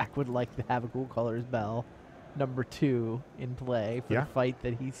 Zach would like to have a Ghoul Caller's Bell #2 in play for Yeah. the fight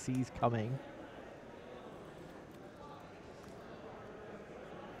that he sees coming.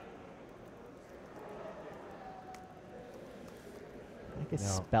 I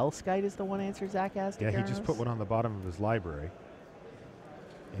guess Spellskite is the one answer Zach has to Yeah, he just Keranos? put one on the bottom of his library.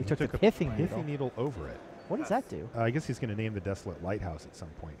 He And took the a Pithing Pithy Needle. Needle over it. What does that do? I guess he's going to name the Desolate Lighthouse at some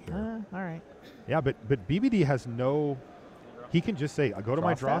point here. All right. Yeah, but BBD has no... He can just say, go to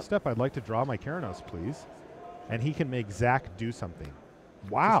my draw step. I'd like to draw my Keranos, please. And he can make Zach do something.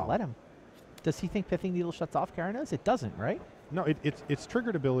 Wow. Just let him. Does he think Pithing Needle shuts off Keranos? It doesn't, right? No, it's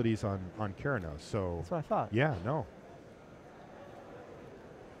triggered abilities on Keranos, so... That's what I thought. Yeah, no.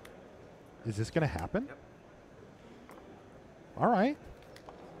 Is this going to happen? Yep. All right.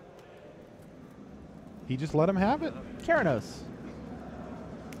 He just let him have it. Keranos.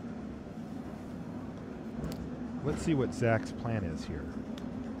 Let's see what Zach's plan is here.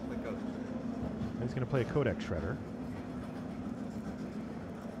 Click out. He's going to play a Codex Shredder.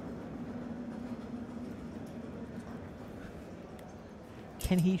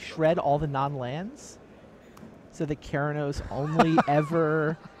 Can he shred all the non-lands so that Keranos only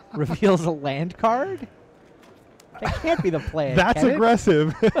ever reveals a land card? That can't be the plan. That's can it?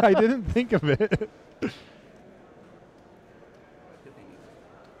 aggressive. I didn't think of it.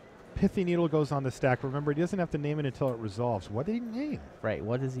 Pithy Needle goes on the stack. Remember, he doesn't have to name it until it resolves. What did he name? Right,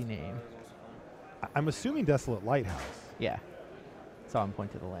 what does he name? I'm assuming Desolate Lighthouse. Yeah. Saw him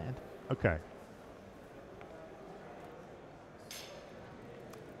point to the land. Okay.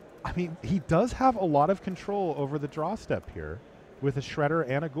 I mean, he does have a lot of control over the draw step here with a Shredder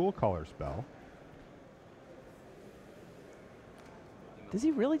and a Ghoul Caller spell. Does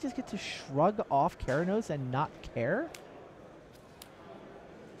he really just get to shrug off Keranos and not care?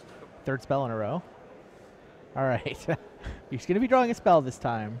 Third spell in a row. All right. He's going to be drawing a spell this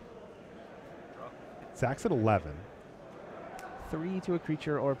time. Zach's at 11. 3 to a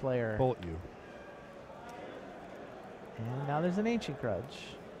creature or player. Bolt you. And now there's an Ancient Grudge.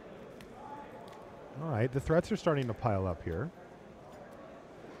 All right, the threats are starting to pile up here.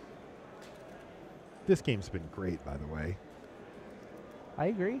 This game's been great, by the way. I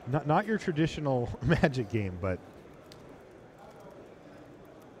agree. Not your traditional Magic game, but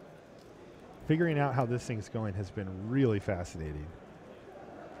figuring out how this thing's going has been really fascinating.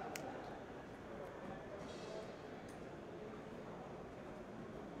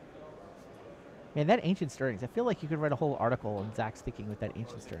 Man, that Ancient Stirrings, I feel like you could write a whole article on Zach sticking with that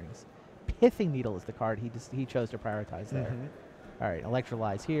Ancient Stirrings. Pithing Needle is the card he chose to prioritize there. All right,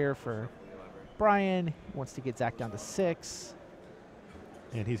 Electrolyze here for Brian. He wants to get Zach down to 6.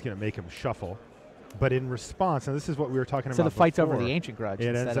 And he's going to make him shuffle. But in response, and this is what we were talking about So the fight's before, over the Ancient Grudge.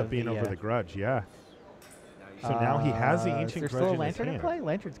 It ends up being over the Grudge, yeah. So now he has the Ancient Grudge still a in Lantern his in hand. play?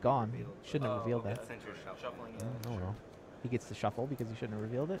 Lantern's gone. He shouldn't have revealed that. No. He gets to shuffle because he shouldn't have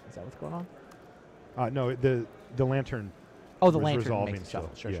revealed it? Is that what's going on? No, the Lantern. Oh, the was Lantern resolving makes the shuffle.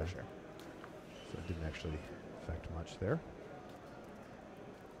 still, Sure, yeah. sure, sure. So it didn't actually affect much there.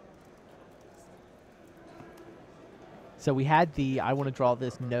 So we had the I want to draw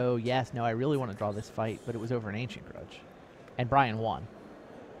this, no, yes, no, I really want to draw this fight, but it was over an Ancient Grudge. And Brian won.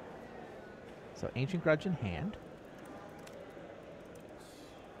 So Ancient Grudge in hand.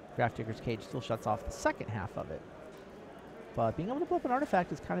 Grafdigger's Cage still shuts off the second half of it. But being able to blow up an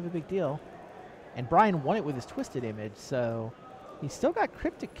artifact is kind of a big deal. And Brian won it with his Twisted Image, so he's still got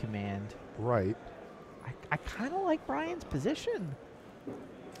Cryptic Command. Right. I kind of like Brian's position.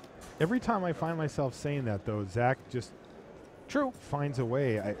 Every time I find myself saying that, though, Zach just finds a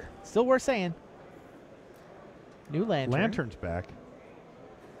way. Still worth saying. New Lantern. Lantern's back.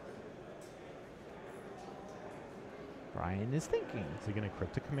 Brian is thinking. Is he going to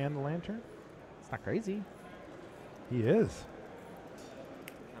Cryptic Command the Lantern? It's not crazy. He is.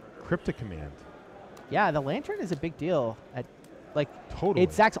 Cryptic Command. Yeah, the Lantern is a big deal. Totally.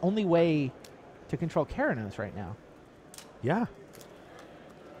 It's Zach's only way to control Keranos right now. Yeah.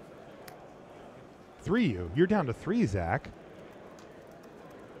 3 You're down to 3, Zach.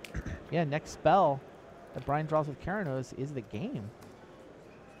 Yeah, next spell that Brian draws with Keranos is the game.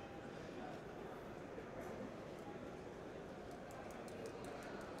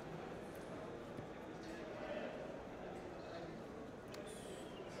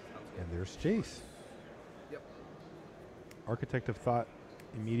 And there's Jace. Yep. Architect of Thought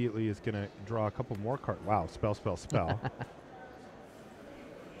immediately is going to draw a couple more cards. Wow, spell.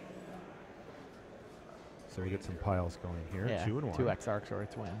 So we get some piles going here. Yeah, 2 and 1. 2 Exarchs or a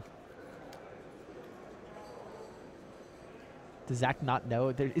twin. Does Zach not know?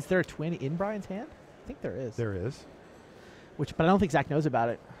 Is there a twin in Brian's hand? I think there is. There is. But I don't think Zach knows about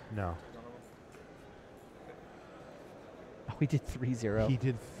it. No. Oh, we did 3-0. He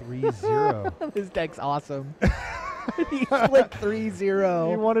did 3-0. His deck's awesome. He flipped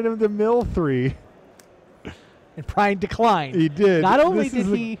 3-0. He wanted him to mill 3. And Brian declined. He did. Not only did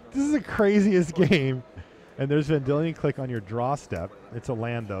he... This is the craziest game. And there's Vendilion Click on your draw step. It's a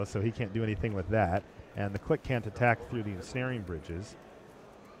land, though, so he can't do anything with that. And the Click can't attack through the Ensnaring Bridges.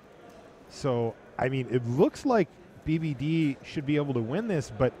 So, I mean, it looks like BBD should be able to win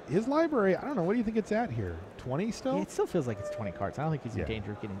this, but his library, I don't know. What do you think it's at here? 20 still? Yeah, it still feels like it's 20 cards. I don't think he's in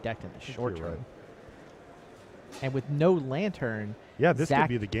danger of getting decked in the short term. Right. And with no Lantern, yeah, this could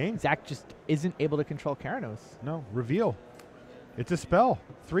be the game. Zach just isn't able to control Keranos. No, reveal. It's a spell.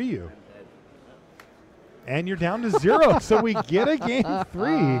 3 And you're down to 0, so we get a game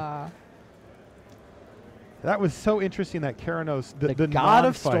 3. That was so interesting that Keranos, the God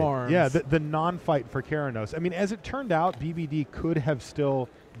of non-fight, Storms. yeah, the non-fight for Keranos. I mean, as it turned out, BBD could have still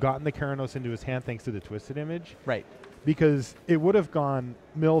gotten the Keranos into his hand thanks to the Twisted Image. Right. Because it would have gone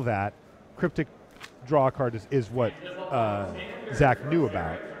mill that. Cryptic draw a card is what Zach knew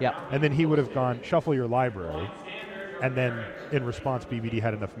about. Yep. And then he would have gone shuffle your library. And then in response, BBD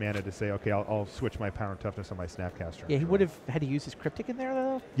had enough mana to say, okay, I'll switch my power and toughness on my Snapcaster. Yeah, he would have had to use his Cryptic in there,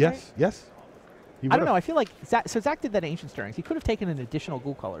 though. Yes, right? yes. I don't know. I feel like Zach did that Ancient Stirrings. He could have taken an additional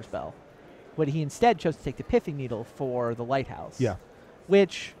Ghoul Caller spell, but he instead chose to take the Pithing Needle for the Lighthouse. Yeah.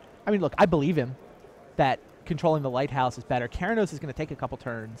 Which, I mean, look, I believe him that controlling the lighthouse is better. Keranos is going to take a couple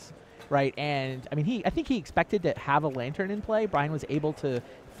turns, right? And I mean, I think he expected to have a lantern in play. Brian was able to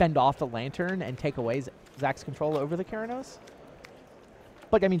fend off the lantern and take away Zach's control over the Keranos.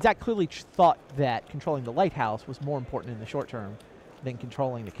 But I mean, Zach clearly thought that controlling the lighthouse was more important in the short term than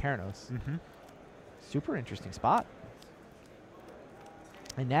controlling the Keranos. Mm-hmm. Super interesting spot.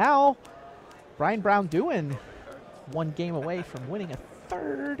 And now, Brian Braun-Duin, one game away from winning a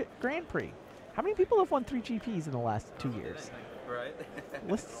third Grand Prix. How many people have won 3 GPs in the last 2 years? Right.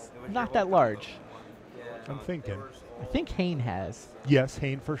 List's not that large. I'm thinking. I think Hayne has. Yes,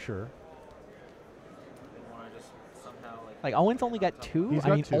 Hayne for sure. Like, Owen's only got 2? He's I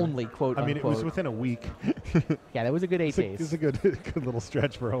got mean, 2. only, quote, I mean, unquote. it was within a week. Yeah, that was a good 8 days. It was a good, good little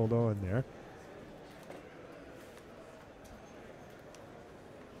stretch for old Owen there.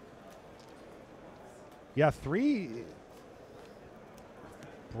 Yeah, 3.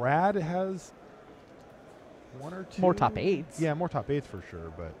 Brad has 1 or 2. More top 8s. Yeah, more top 8s for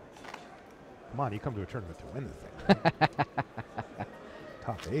sure, but come on, you come to a tournament to win this thing. Right?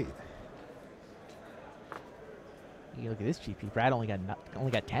 Top 8. You look at this GP. Brad only got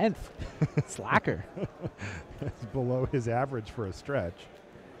 10th. Slacker. That's below his average for a stretch.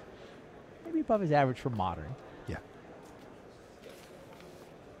 Maybe above his average for modern. Yeah.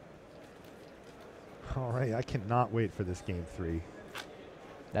 All right, I cannot wait for this game 3.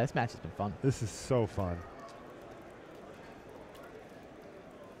 This match has been fun. This is so fun.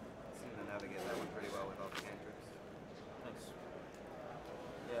 Seem to navigate that one pretty well with all the cantrips. Thanks.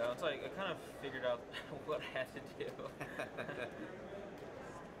 Yeah, it's like I kind of figured out what I had to do.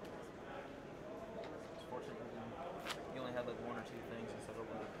 It's fortunate you only had like 1 or 2 things instead of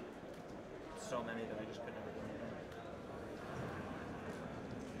like so many that I just could never do anything.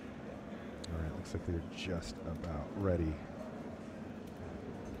 All right, looks like they're just about ready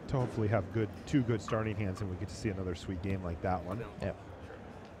to hopefully have 2 good starting hands, and we get to see another sweet game like that one. Yep.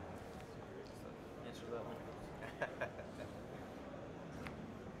 Answer that one.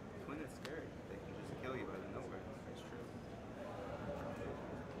 Twin is scary. They can just kill you out of nowhere. It's true.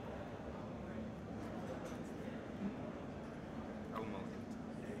 Oh,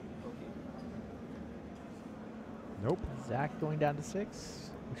 Nope. Zach going down to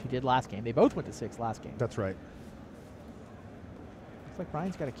 6, which he did last game. They both went to 6 last game. That's right. Looks like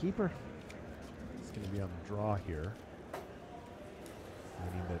Brian's got a keeper. It's going to be on the draw here.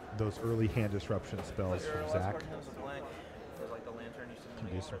 Meaning that those early hand disruption spells from Zach Like the lantern, you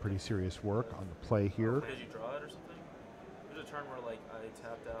can do some pretty serious work on the play here. Did you draw it or something? There's a turn where like I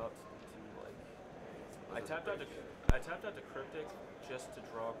tapped out to like I tapped out to cryptic just to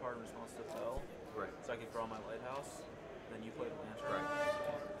draw a card in response to spell. Right. So I could draw my lighthouse. Then you played lantern.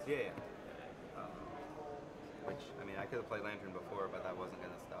 Right. Yeah. Which, I mean, I could have played lantern before, but that wasn't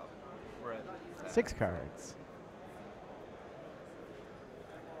going to stop. Right. 6 cards.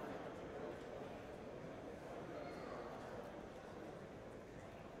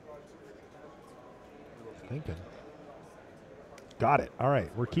 Thinking. Got it. All right,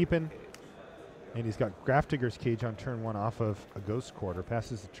 we're keeping. And he's got Graph Digger's Cage on turn 1 off of a Ghost Quarter.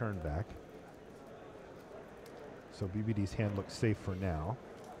 Passes the turn back. So BBD's hand looks safe for now.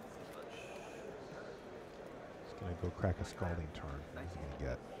 He's going to go crack a Scalding Tarn. What is he going to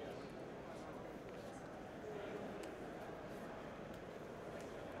get?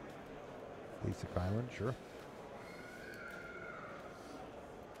 Basic Island, sure.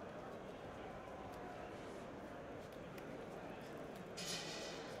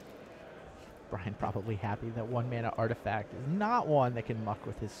 Brian probably happy that 1 mana artifact is not one that can muck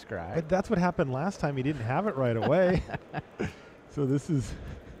with his scribe. But that's what happened last time. He didn't have it right away. So this is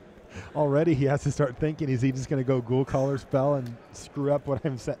already he has to start thinking, is he just going to go Ghoul Caller spell and screw up what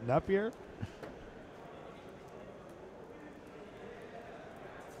I'm setting up here?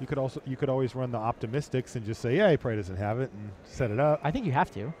 You could always run the Optimistics and just say, yeah, he probably doesn't have it and set it up. I think you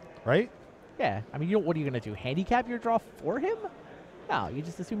have to. Right? Yeah. I mean, what are you going to do? Handicap your draw for him? No, you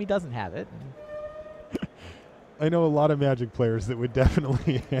just assume he doesn't have it. I know a lot of Magic players that would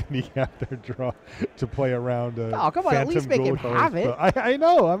definitely handicap their draw to play around a Oh, come on, at least make him have it. I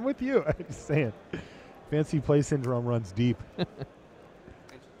know, I'm with you. I'm just saying. Fancy Play Syndrome runs deep.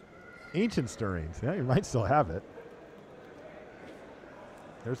 Ancient Stirrings. Yeah, you might still have it.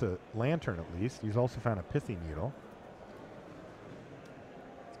 There's a Lantern at least. He's also found a Pithy Needle.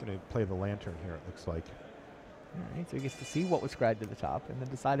 He's going to play the Lantern here, it looks like. All right, so he gets to see what was scribed to the top and then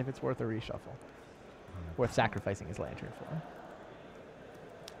decide if it's worth a reshuffle. Worth sacrificing his lantern for.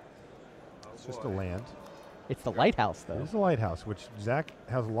 It's just a land. It's the lighthouse, though. It's the lighthouse, which Zach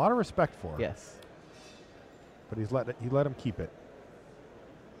has a lot of respect for. Yes. But he let him keep it.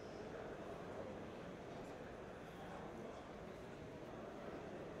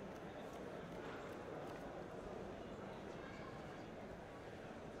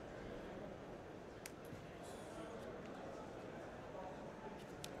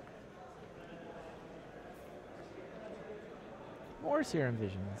 more Serum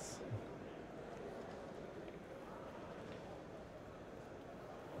Visions.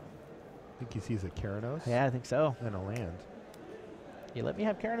 I think he sees a Keranos Yeah, I think so. and a land. You let me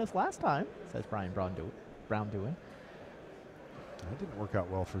have Keranos last time, says Brian Braun-Duin. That didn't work out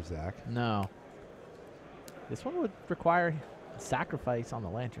well for Zach. No. This one would require sacrifice on the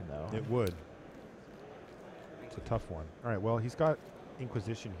Lantern, though. It would. It's a tough one. All right, well, he's got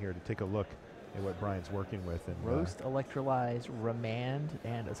Inquisition here to take a look at what Brian's working with. And Roast, Electrolyze, Remand,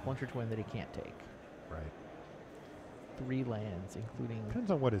 and a Splinter Twin that he can't take. right. 3 lands, including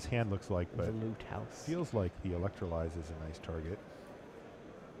Depends on what his hand looks like, but the Loot House. feels like the Electrolyze is a nice target.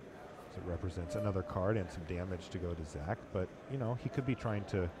 So it represents another card and some damage to go to Zach. But, you know, he could be trying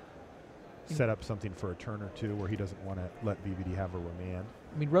to set up something for a turn or two where he doesn't want to let BBD have a remand.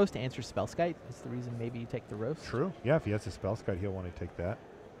 I mean, Roast answers Spellskite. That's the reason maybe you take the Roast. True. Yeah, if he has a Spellskite, he'll want to take that.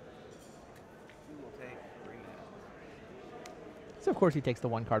 He will take 3 mana. So, of course, he takes the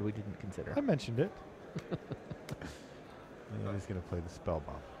one card we didn't consider. I mentioned it. And he's going to play the Spell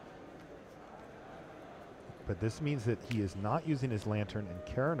Bomb. But this means that he is not using his Lantern,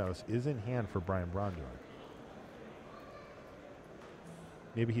 and Keranos is in hand for Brian Braun-Duin.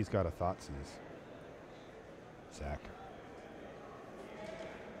 Maybe he's got a Thoughtseize. Zach.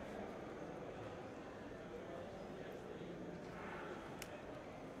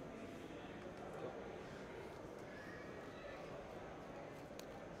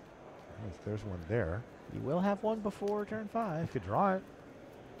 Yes, there's one there. You will have one before turn I 5. could draw it.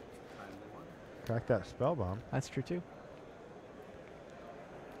 Timely one. Crack that Spell Bomb. That's true, too.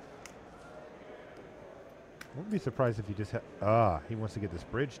 Wouldn't be surprised if he just had... he wants to get this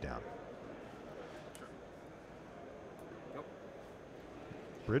bridge down. Nope.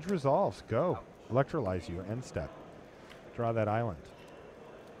 Bridge resolves. Go. Electrolyze you. End step. Draw that island.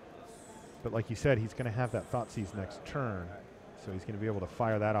 But like you said, he's going to have that Thoughtseize next turn. So he's going to be able to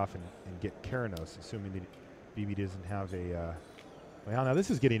fire that off and get Keranos, assuming that BB doesn't have a... well, now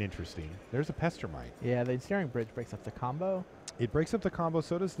this is getting interesting. There's a Pestermite. Yeah, the Ensnaring Bridge breaks up the combo. It breaks up the combo,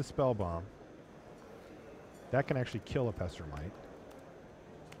 so does the Spell Bomb. That can actually kill a Pestermite.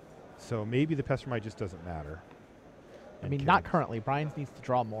 So maybe the Pestermite just doesn't matter. I And mean, not Keranos. currently. Brian needs to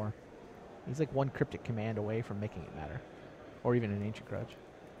draw more. He's like one Cryptic Command away from making it matter. Or even an Ancient Grudge.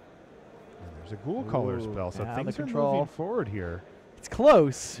 And there's a Ghoul Color Ooh, spell, so now things the are control. moving forward here. It's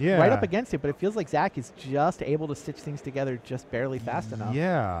close. Yeah. Right up against it, but it feels like Zach is just able to stitch things together just barely fast enough.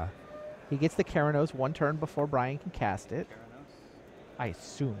 Yeah. He gets the Keranos one turn before Brian can cast it. Keranos. I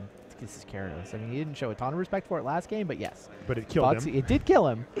assume this is Keranos. I mean, he didn't show a ton of respect for it last game, but yes. But it killed him. It did kill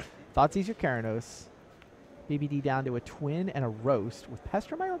him. Thoughtseize your Keranos. BBD down to a Twin and a Roast with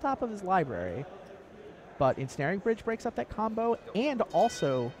Pestermite on top of his library. But Ensnaring Bridge breaks up that combo and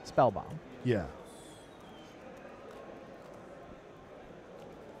also Spell Bomb. Yeah.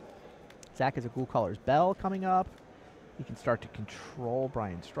 Zach has a Ghoul Caller's Bell coming up. He can start to control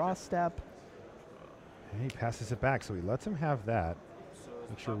Brian's Draw Step. And he passes it back, so he lets him have that. So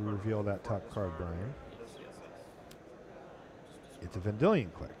Make sure we reveal that top card, Brian. It's a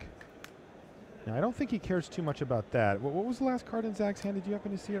Vendilion Click. Now, I don't think he cares too much about that. What was the last card in Zach's hand? Did you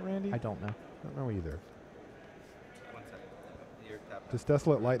happen to see it, Randy? I don't know. don't know either. 1 second. You're tapped. This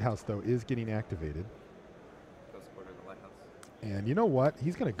Desolate Lighthouse, though, is getting activated. Ghost Quarter the Lighthouse. And you know what?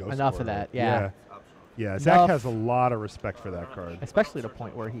 He's going to go Enough of Squirtle. that, yeah. It's optional. Yeah, Zach Enough. has a lot of respect for that card. Especially at a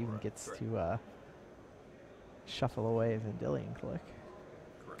point where he even gets to shuffle away a Vendilion Click.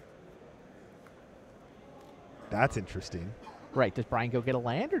 Correct. That's interesting. Right. Does Brian go get a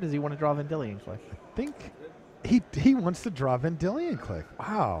land, or does he want to draw Vendilion Click? I think he wants to draw Vendilion Click.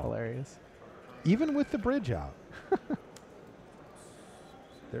 Wow. Hilarious. Even with the bridge out.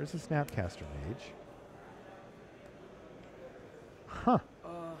 There's a Snapcaster Mage. Huh.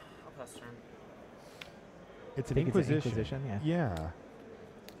 I'll pass turn. It's I an think it's an Inquisition. Inquisition, Yeah.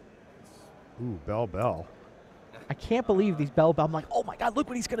 Ooh, Bell. I can't believe these Bell. I'm like, oh my God, look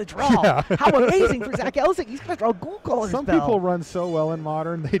what he's going to draw. Yeah. How amazing for Zach Elsik. He's going to draw Ghoul Caller's Some Bell. people run so well in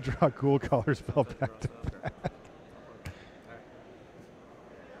Modern, they draw Ghoul Color spell back to back.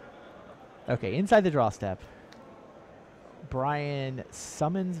 Okay, inside the draw step. Brian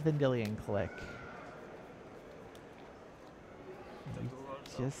summons Vendilion Click.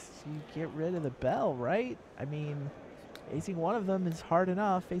 You get rid of the Bell, right? I mean, facing one of them is hard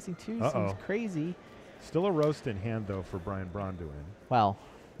enough. Facing two seems Uh-oh. crazy. Still a roast in hand, though, for Brian Braun-Duin. Well,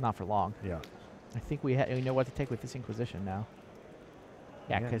 not for long. Yeah. I think we know what to take with this Inquisition now.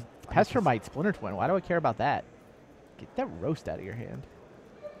 Yeah, Yeah. because I guess Pestermite, Splinter Twin. Why do I care about that? Get that Roast out of your hand.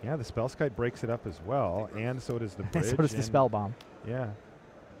 Yeah, the Spellskite breaks it up as well, and so does the bridge. So does the and- Spell Bomb. Yeah.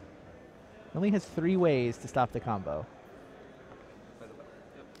 Only has 3 ways to stop the combo.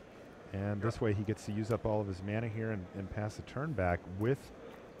 And this way he gets to use up all of his mana here and pass the turn back with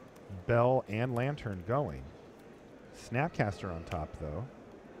Bell and Lantern going. Snapcaster on top, though.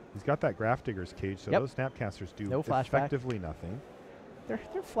 He's got that Grafdigger's Cage, so those Snapcasters do effectively nothing. They're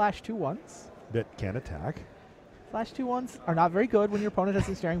Flash 2/1s. That can attack. Flash 2/1s are not very good when your opponent has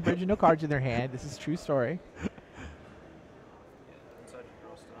a Snaring Bridge and no cards in their hand. This is a true story.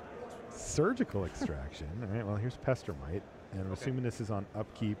 Surgical Extraction. All right, well, here's Pestermite. And I'm assuming this is on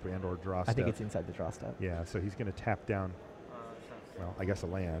upkeep and or draw step. I think it's inside the draw step. Yeah, so he's going to tap down, well, I guess a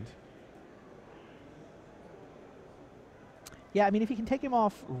land. Yeah, I mean, if he can take him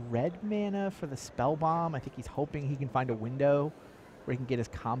off red mana for the Spell Bomb, I think he's hoping he can find a window where he can get his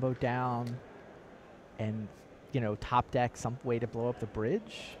combo down and, you know, top deck some way to blow up the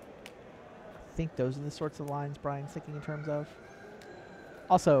bridge. I think those are the sorts of lines Brian's thinking in terms of.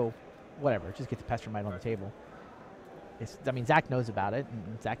 Also, whatever, just get the Pestermite on the table. I mean, Zach knows about it,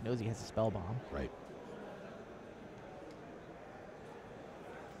 and Zach knows he has a Spell Bomb. Right.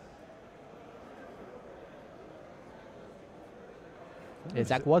 Yeah,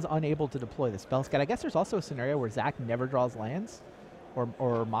 Zach was unable to deploy the Spell Scout. I guess there's also a scenario where Zach never draws lands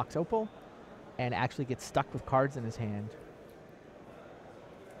or Mox Opal and actually gets stuck with cards in his hand.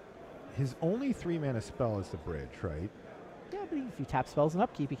 His only 3-mana spell is the bridge, right? Yeah, but if you tap spells and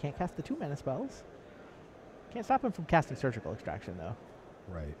upkeep, he can't cast the 2-mana spells. Can't stop him from casting Surgical Extraction, though.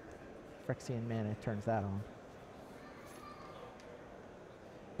 Right. Phyrexian mana turns that on.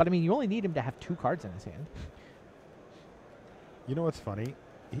 But, I mean, you only need him to have 2 cards in his hand. You know what's funny?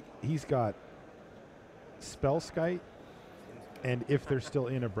 He's got Spellskite, and if they're still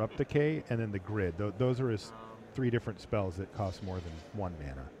in Abrupt Decay, and then the Grid. Those are his 3 different spells that cost more than 1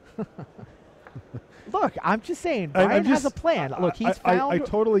 mana. Look, I'm just saying, Brian has a plan. Look, he's found... I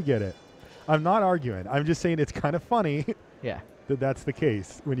totally get it. I'm not arguing. I'm just saying it's kind of funny that that's the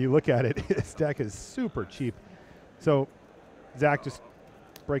case. When you look at it, his deck is super cheap. So Zach just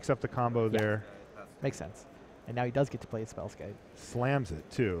breaks up the combo there. Makes sense. And now he does get to play a Spellskite. Slams it,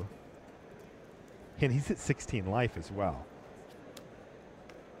 too. And he's at 16 life as well.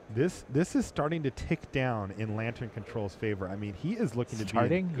 This is starting to tick down in Lantern Control's favor. I mean, he is looking to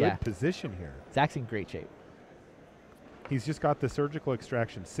be in good position here. Zach's in great shape. He's just got the Surgical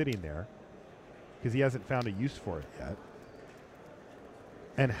Extraction sitting there because he hasn't found a use for it yet.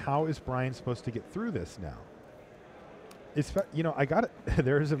 And how is Brian supposed to get through this now? It's you know, I got it.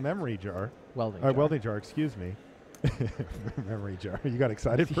 There is a memory jar. Welding jar, excuse me. Memory jar. You got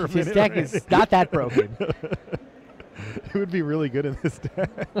excited for a minute. His deck is not that broken. It would be really good in this deck.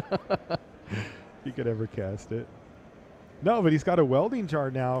 If you could ever cast it. No, but he's got a welding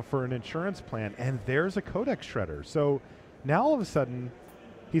jar now for an insurance plan, and there's a Codex Shredder. So now all of a sudden,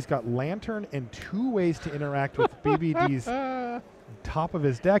 he's got Lantern and 2 ways to interact with BBD's top of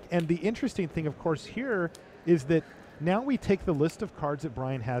his deck. And the interesting thing, of course, here is that now we take the list of cards that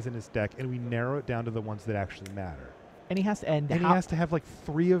Brian has in his deck and we narrow it down to the ones that actually matter. And he has to he has to have like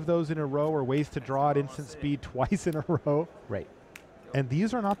 3 of those in a row, or ways to draw at instant speed twice in a row. Right. And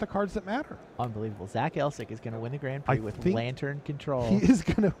these are not the cards that matter. Unbelievable. Zach Elsik is going to win the Grand Prix with Lantern Control. He is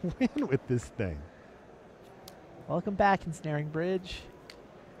going to win with this thing. Welcome back, Ensnaring Bridge.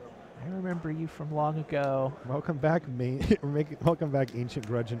 I remember you from long ago. Welcome back, welcome back, Ancient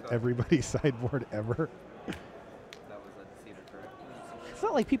Grudge and everybody's sideboard ever. It's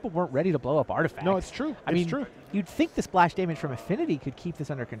not like people weren't ready to blow up artifacts. No, it's true. I mean, you'd think the splash damage from Affinity could keep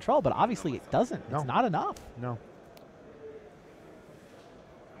this under control, but obviously it doesn't. No. It's not enough. No.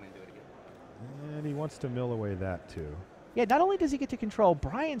 And he wants to mill away that, too. Yeah, not only does he get to control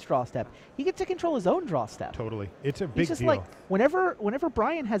Brian's draw step, he gets to control his own draw step. Totally. It's a big He's just deal. Like, whenever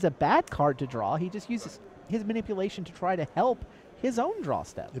Brian has a bad card to draw, he just uses his manipulation to try to help his own draw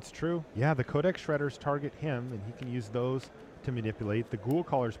step. It's true. Yeah, the Codex Shredders target him, and he can use those to manipulate. The Ghoul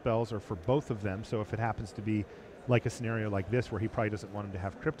Caller spells are for both of them, so if it happens to be like a scenario like this where he probably doesn't want him to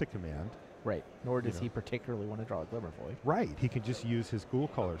have Cryptic Command. Right. Nor does he particularly want to draw a Glimmer Void. Right. He can just use his Ghoul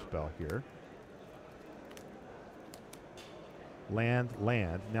Caller spell here. Land.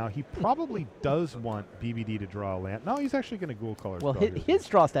 Now, he probably does want BBD to draw a land. No, he's actually going to Ghoul Caller well, spell. his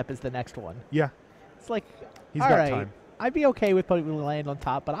draw step is the next one. Yeah. It's like, he's got time. I'd be okay with putting the land on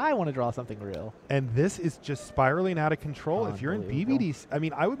top, but I want to draw something real. And this is just spiraling out of control. If you're in BBD, I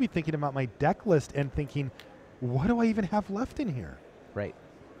mean, I would be thinking about my deck list and thinking, what do I even have left in here? Right.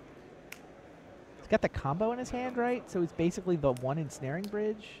 He's got the combo in his hand, right? So it's basically the 1 Ensnaring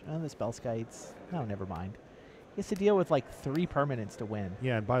Bridge. Oh, the Spellskites. No, never mind. He has to deal with like 3 permanents to win.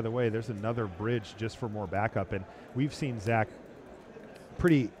 Yeah, and by the way, there's another bridge just for more backup. And we've seen Zach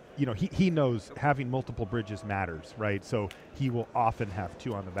pretty, you know, he knows having multiple bridges matters, right? So he will often have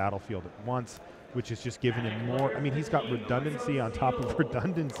 2 on the battlefield at once, which is just giving him more. I mean, he's got redundancy on top of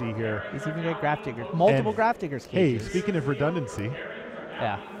redundancy here. He's even got graph diggers, multiple graph diggers. Hey, Cages. speaking of redundancy,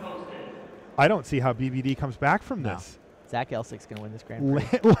 Yeah. I don't see how BBD comes back from No. this. Zach Elsik's going to win this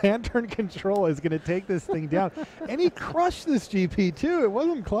Grand Prix. Lantern Control is going to take this thing down. And he crushed this GP, too. It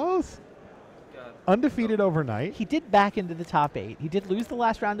wasn't close. Undefeated overnight. He did back into the top 8. He did lose the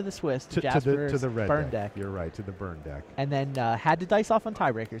last round to the Swiss to Jasper's to the red burn deck. You're right, to the burn deck. And then had to dice off on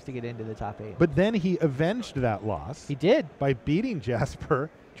tiebreakers to get into the top 8. But then he avenged that loss. He did. By beating Jasper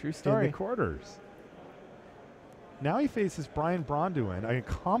True story. in the quarters. Now he faces Braun-Duin, an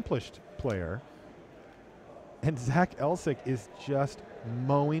accomplished player. And Zach Elsik is just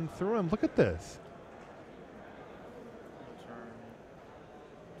mowing through him. Look at this.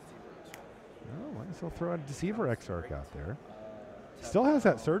 Oh, I guess he'll throw a Deceiver Exarch out there. Still has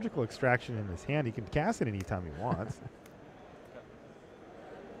that surgical extraction in his hand. He can cast it anytime he wants.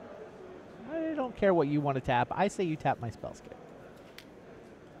 I don't care what you want to tap. I say you tap my spell skip.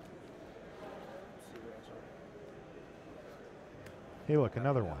 Hey, look,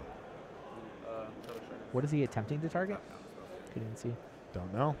 another one. What is he attempting to target? Couldn't see.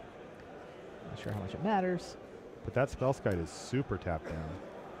 Don't know. Not sure how much it matters. But that Spellskite is super tapped down.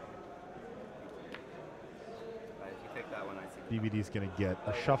 BBD's going to get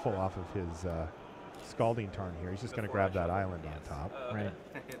a shuffle off of his Scalding Tarn here. He's just going to grab that island on top. Right.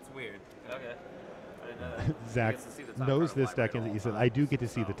 It's weird. Okay. Zach knows this deck, and he said, I do get to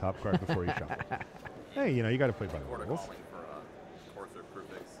see the top card before you shuffle. Hey, you know, you got to play by the rules.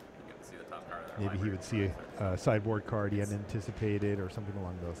 Maybe he would see a sideboard card he hadn't anticipated or something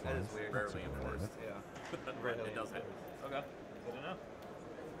along those lines. That is weird. Rarely enforced, yeah. It does happen. Okay, good to know.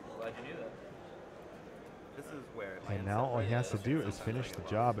 Glad you knew that. This is where it And now all he has to do is finish the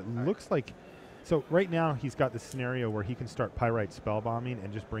job. It looks like, so right now he's got this scenario where he can start Pyrite Spellbombing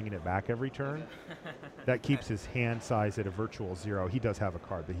and just bringing it back every turn. That keeps his hand size at a virtual 0. He does have a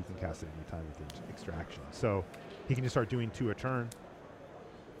card that he can cast at any time with extraction. So he can just start doing 2 a turn.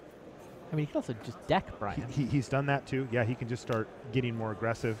 I mean, he can also just deck Brian. He's done that too. Yeah, he can just start getting more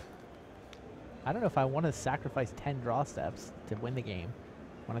aggressive. I don't know if I want to sacrifice 10 draw steps to win the game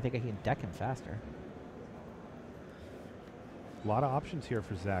when I think I can deck him faster. A lot of options here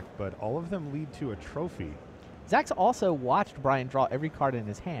for Zach, but all of them lead to a trophy. Zach's also watched Brian draw every card in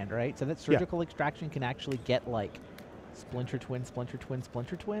his hand, right? So that surgical extraction can actually get like Splinter Twin, Splinter Twin,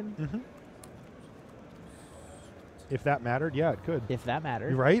 Splinter Twin. Mm-hmm. If that mattered, yeah, it could. If that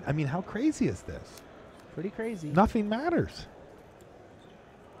mattered. You're right? I mean, how crazy is this? Pretty crazy. Nothing matters.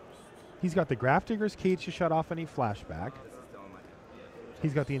 He's got the Grafdigger's Cage to shut off any flashback.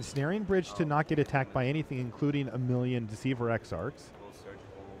 He's got the Ensnaring Bridge to not get attacked by anything, including a million Deceiver Exarchs.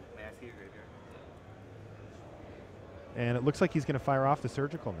 And it looks like he's going to fire off the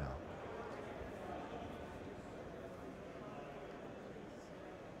Surgical now.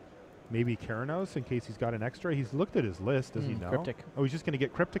 Maybe Keranos in case he's got an extra. He's looked at his list. Does he know? Cryptic. Oh, he's just going to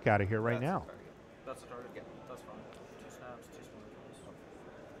get Cryptic out of here right now. That's a target. Yeah, that's fine. 2 snaps,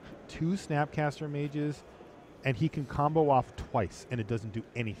 2 2 Snapcaster Mages, and he can combo off twice, and it doesn't do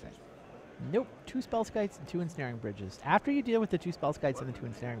anything. Nope. 2 Spell Skites and 2 Ensnaring Bridges. After you deal with the 2 Spell Skites and the 2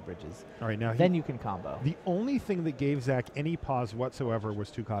 Ensnaring Bridges, all right, now then you can combo. The only thing that gave Zach any pause whatsoever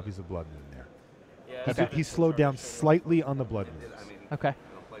was 2 copies of Blood Moon there. Yeah, He slowed down slightly on the Blood Moons. Okay.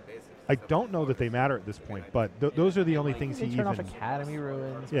 I don't know that they matter at this point, but those are the only things he turn even... off Academy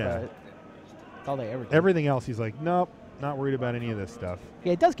Ruins, Yeah. but that's all they ever do. Everything else, he's like, nope, not worried about any of this stuff.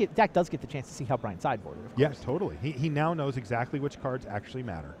 Yeah, Zach does get the chance to see how Brian sideboarded, of course. Yeah, totally. He now knows exactly which cards actually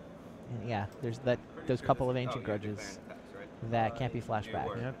matter. And yeah, there's those couple of Ancient Grudges that can't be flashed back.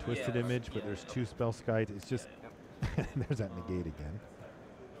 Yeah, Twisted Image, but there's 2 Spellskite. It's just... there's that negate again.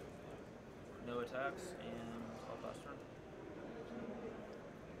 No attacks and all last turn.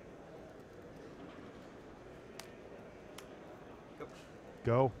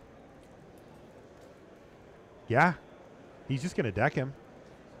 Go. Yeah. He's just going to deck him.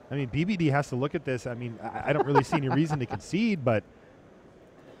 I mean, BBD has to look at this. I mean, I don't really see any reason to concede, but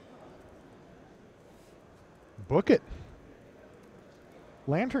book it.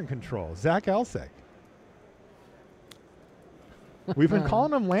 Lantern Control, Zach Elsik. We've been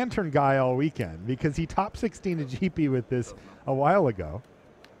calling him Lantern Guy all weekend because he top 16 to GP with this a while ago.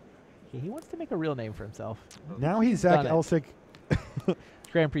 He wants to make a real name for himself. Now he's Zach Elsik.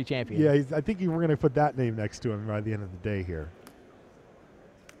 Grand Prix champion. Yeah, I think we're going to put that name next to him by the end of the day here.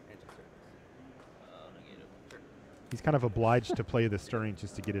 He's kind of obliged to play the Stirring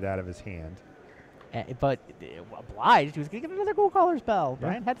just to get it out of his hand. But obliged, he was going to get another gold collar spell. Yeah.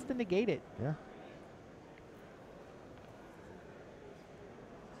 Brian has to negate it. Yeah.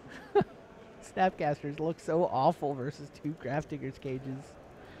 Snapcasters look so awful versus 2 Grafdigger's cages.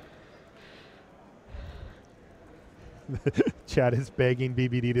 Chad is begging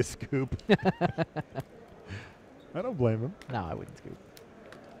BBD to scoop. I don't blame him. No, I wouldn't scoop.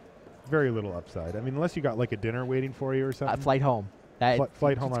 Very little upside. I mean, unless you got like a dinner waiting for you or something. Flight home.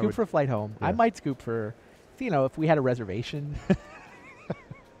 Flight home. Scoop for flight home. Yeah. I might scoop for, if we had a reservation.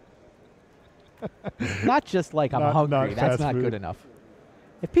 Not just like I'm hungry. not That's fast not food. good enough.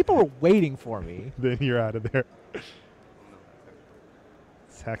 If people were waiting for me. Then you're out of there.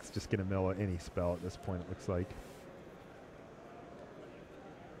 Zach's just going to mill any spell at this point, it looks like.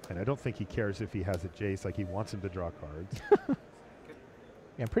 And I don't think he cares if he has a Jace. Like, he wants him to draw cards.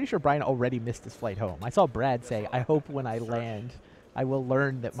 Yeah, I'm pretty sure Brian already missed his flight home. I saw Brad say, I hope when I land, I will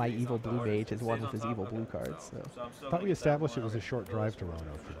learn that my evil blue mage has won with his evil blue cards. So. I thought we established it was a short drive to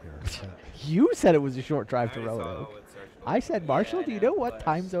Roanoke from here. You said it was a short drive to Roanoke. I said, Marshall, do you know what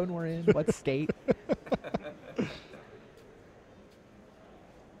time zone we're in? What state?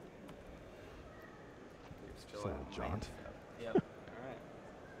 So, jaunt. Yep. All right.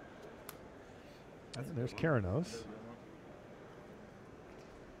 And there's Keranos.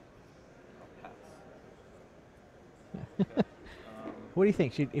 What do you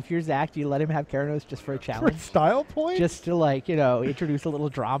think? If you're Zach, do you let him have Keranos just for a For challenge? style point? Just to, introduce a little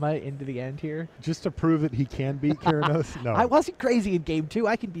drama into the end here? Just to prove that he can beat Keranos? No. I wasn't crazy in game 2.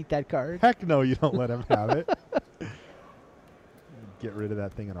 I can beat that card. Heck no, you don't let him have it. Get rid of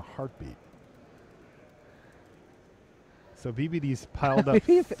that thing in a heartbeat. So BBD's piled up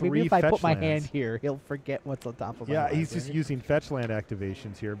maybe three if I fetch put my lands. hand here, he'll forget what's on top of my Yeah, library. he's just using fetch land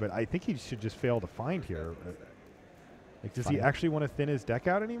activations here, but I think he should just fail to find here. Like, does he Funny. actually want to thin his deck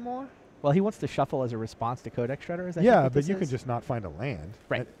out anymore? Well, he wants to shuffle as a response to Codex Shredder. Is that Yeah, what but this you can is? just not find a land.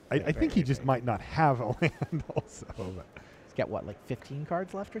 Right. I think he just might not have a land also. But He's got, what, like 15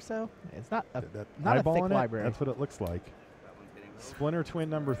 cards left or so? It's not a, that not a thick eyeballing it, library. that's what it looks like. That one's hitting really Splinter Twin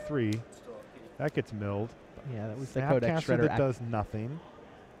number 3. That gets milled. Yeah, that was the Codex Snapcaster Shredder. that does nothing.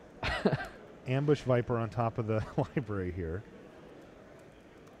 Ambush Viper on top of the library here.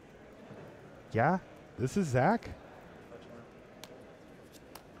 Yeah, this is Zach.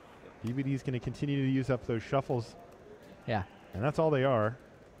 BBD's going to continue to use up those shuffles, Yeah. and that's all they are.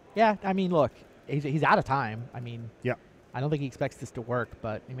 Yeah, I mean, look, he's out of time. I mean, Yep. I don't think he expects this to work,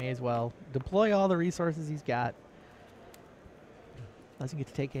 but he may as well deploy all the resources he's got. Doesn't get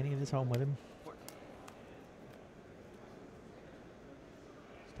to take any of this home with him.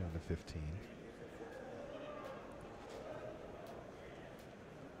 It's down to 15.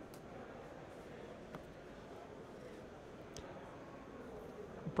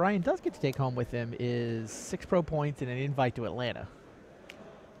 Brian does get to take home with him is 6 pro points and an invite to Atlanta.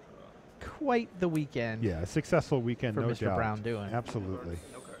 Quite the weekend. Yeah, a successful weekend, For no Mr. doubt. Braun-Duin. Absolutely.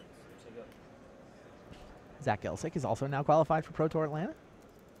 no cards. Zach Elsik is also now qualified for Pro Tour Atlanta.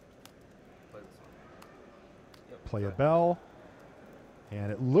 Play this one. Yep. Play a bell,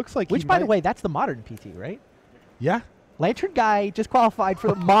 and it looks like Which, he by the might- way, that's the modern PT, right? Yeah. Lantern Guy just qualified for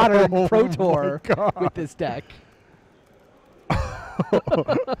the modern Oh Pro my Tour God. with this deck. Oh,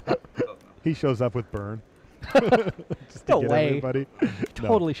 no. He shows up with burn. Just to No get way. everybody. No.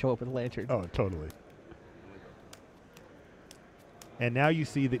 Totally show up with Lantern. Oh, totally. And now you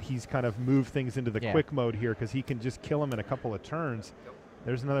see that he's kind of moved things into the Yeah. quick mode here because he can just kill him in a couple of turns. Yep.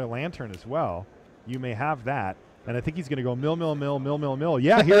 There's another Lantern as well. You may have that. And I think he's going to go mill, mill, mill, mill, mill, mill.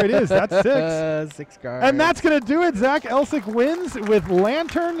 Yeah, here it is. That's 6. 6 cards. And that's going to do it. Zach Elsik wins with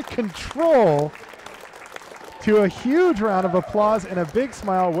Lantern Control. To a huge round of applause and a big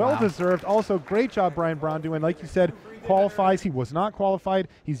smile. Well deserved. Also, great job, Brian Braun-Duin. Like you said, qualifies. He was not qualified.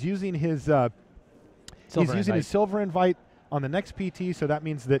 He's using his his silver invite on the next PT, so that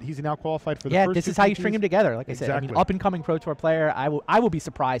means that he's now qualified for the first this two is how you PTs. string him together. Like I said, I mean, Exactly. up and coming Pro Tour player. I will be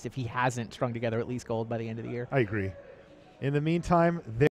surprised if he hasn't strung together at least gold by the end of the year. I agree. In the meantime,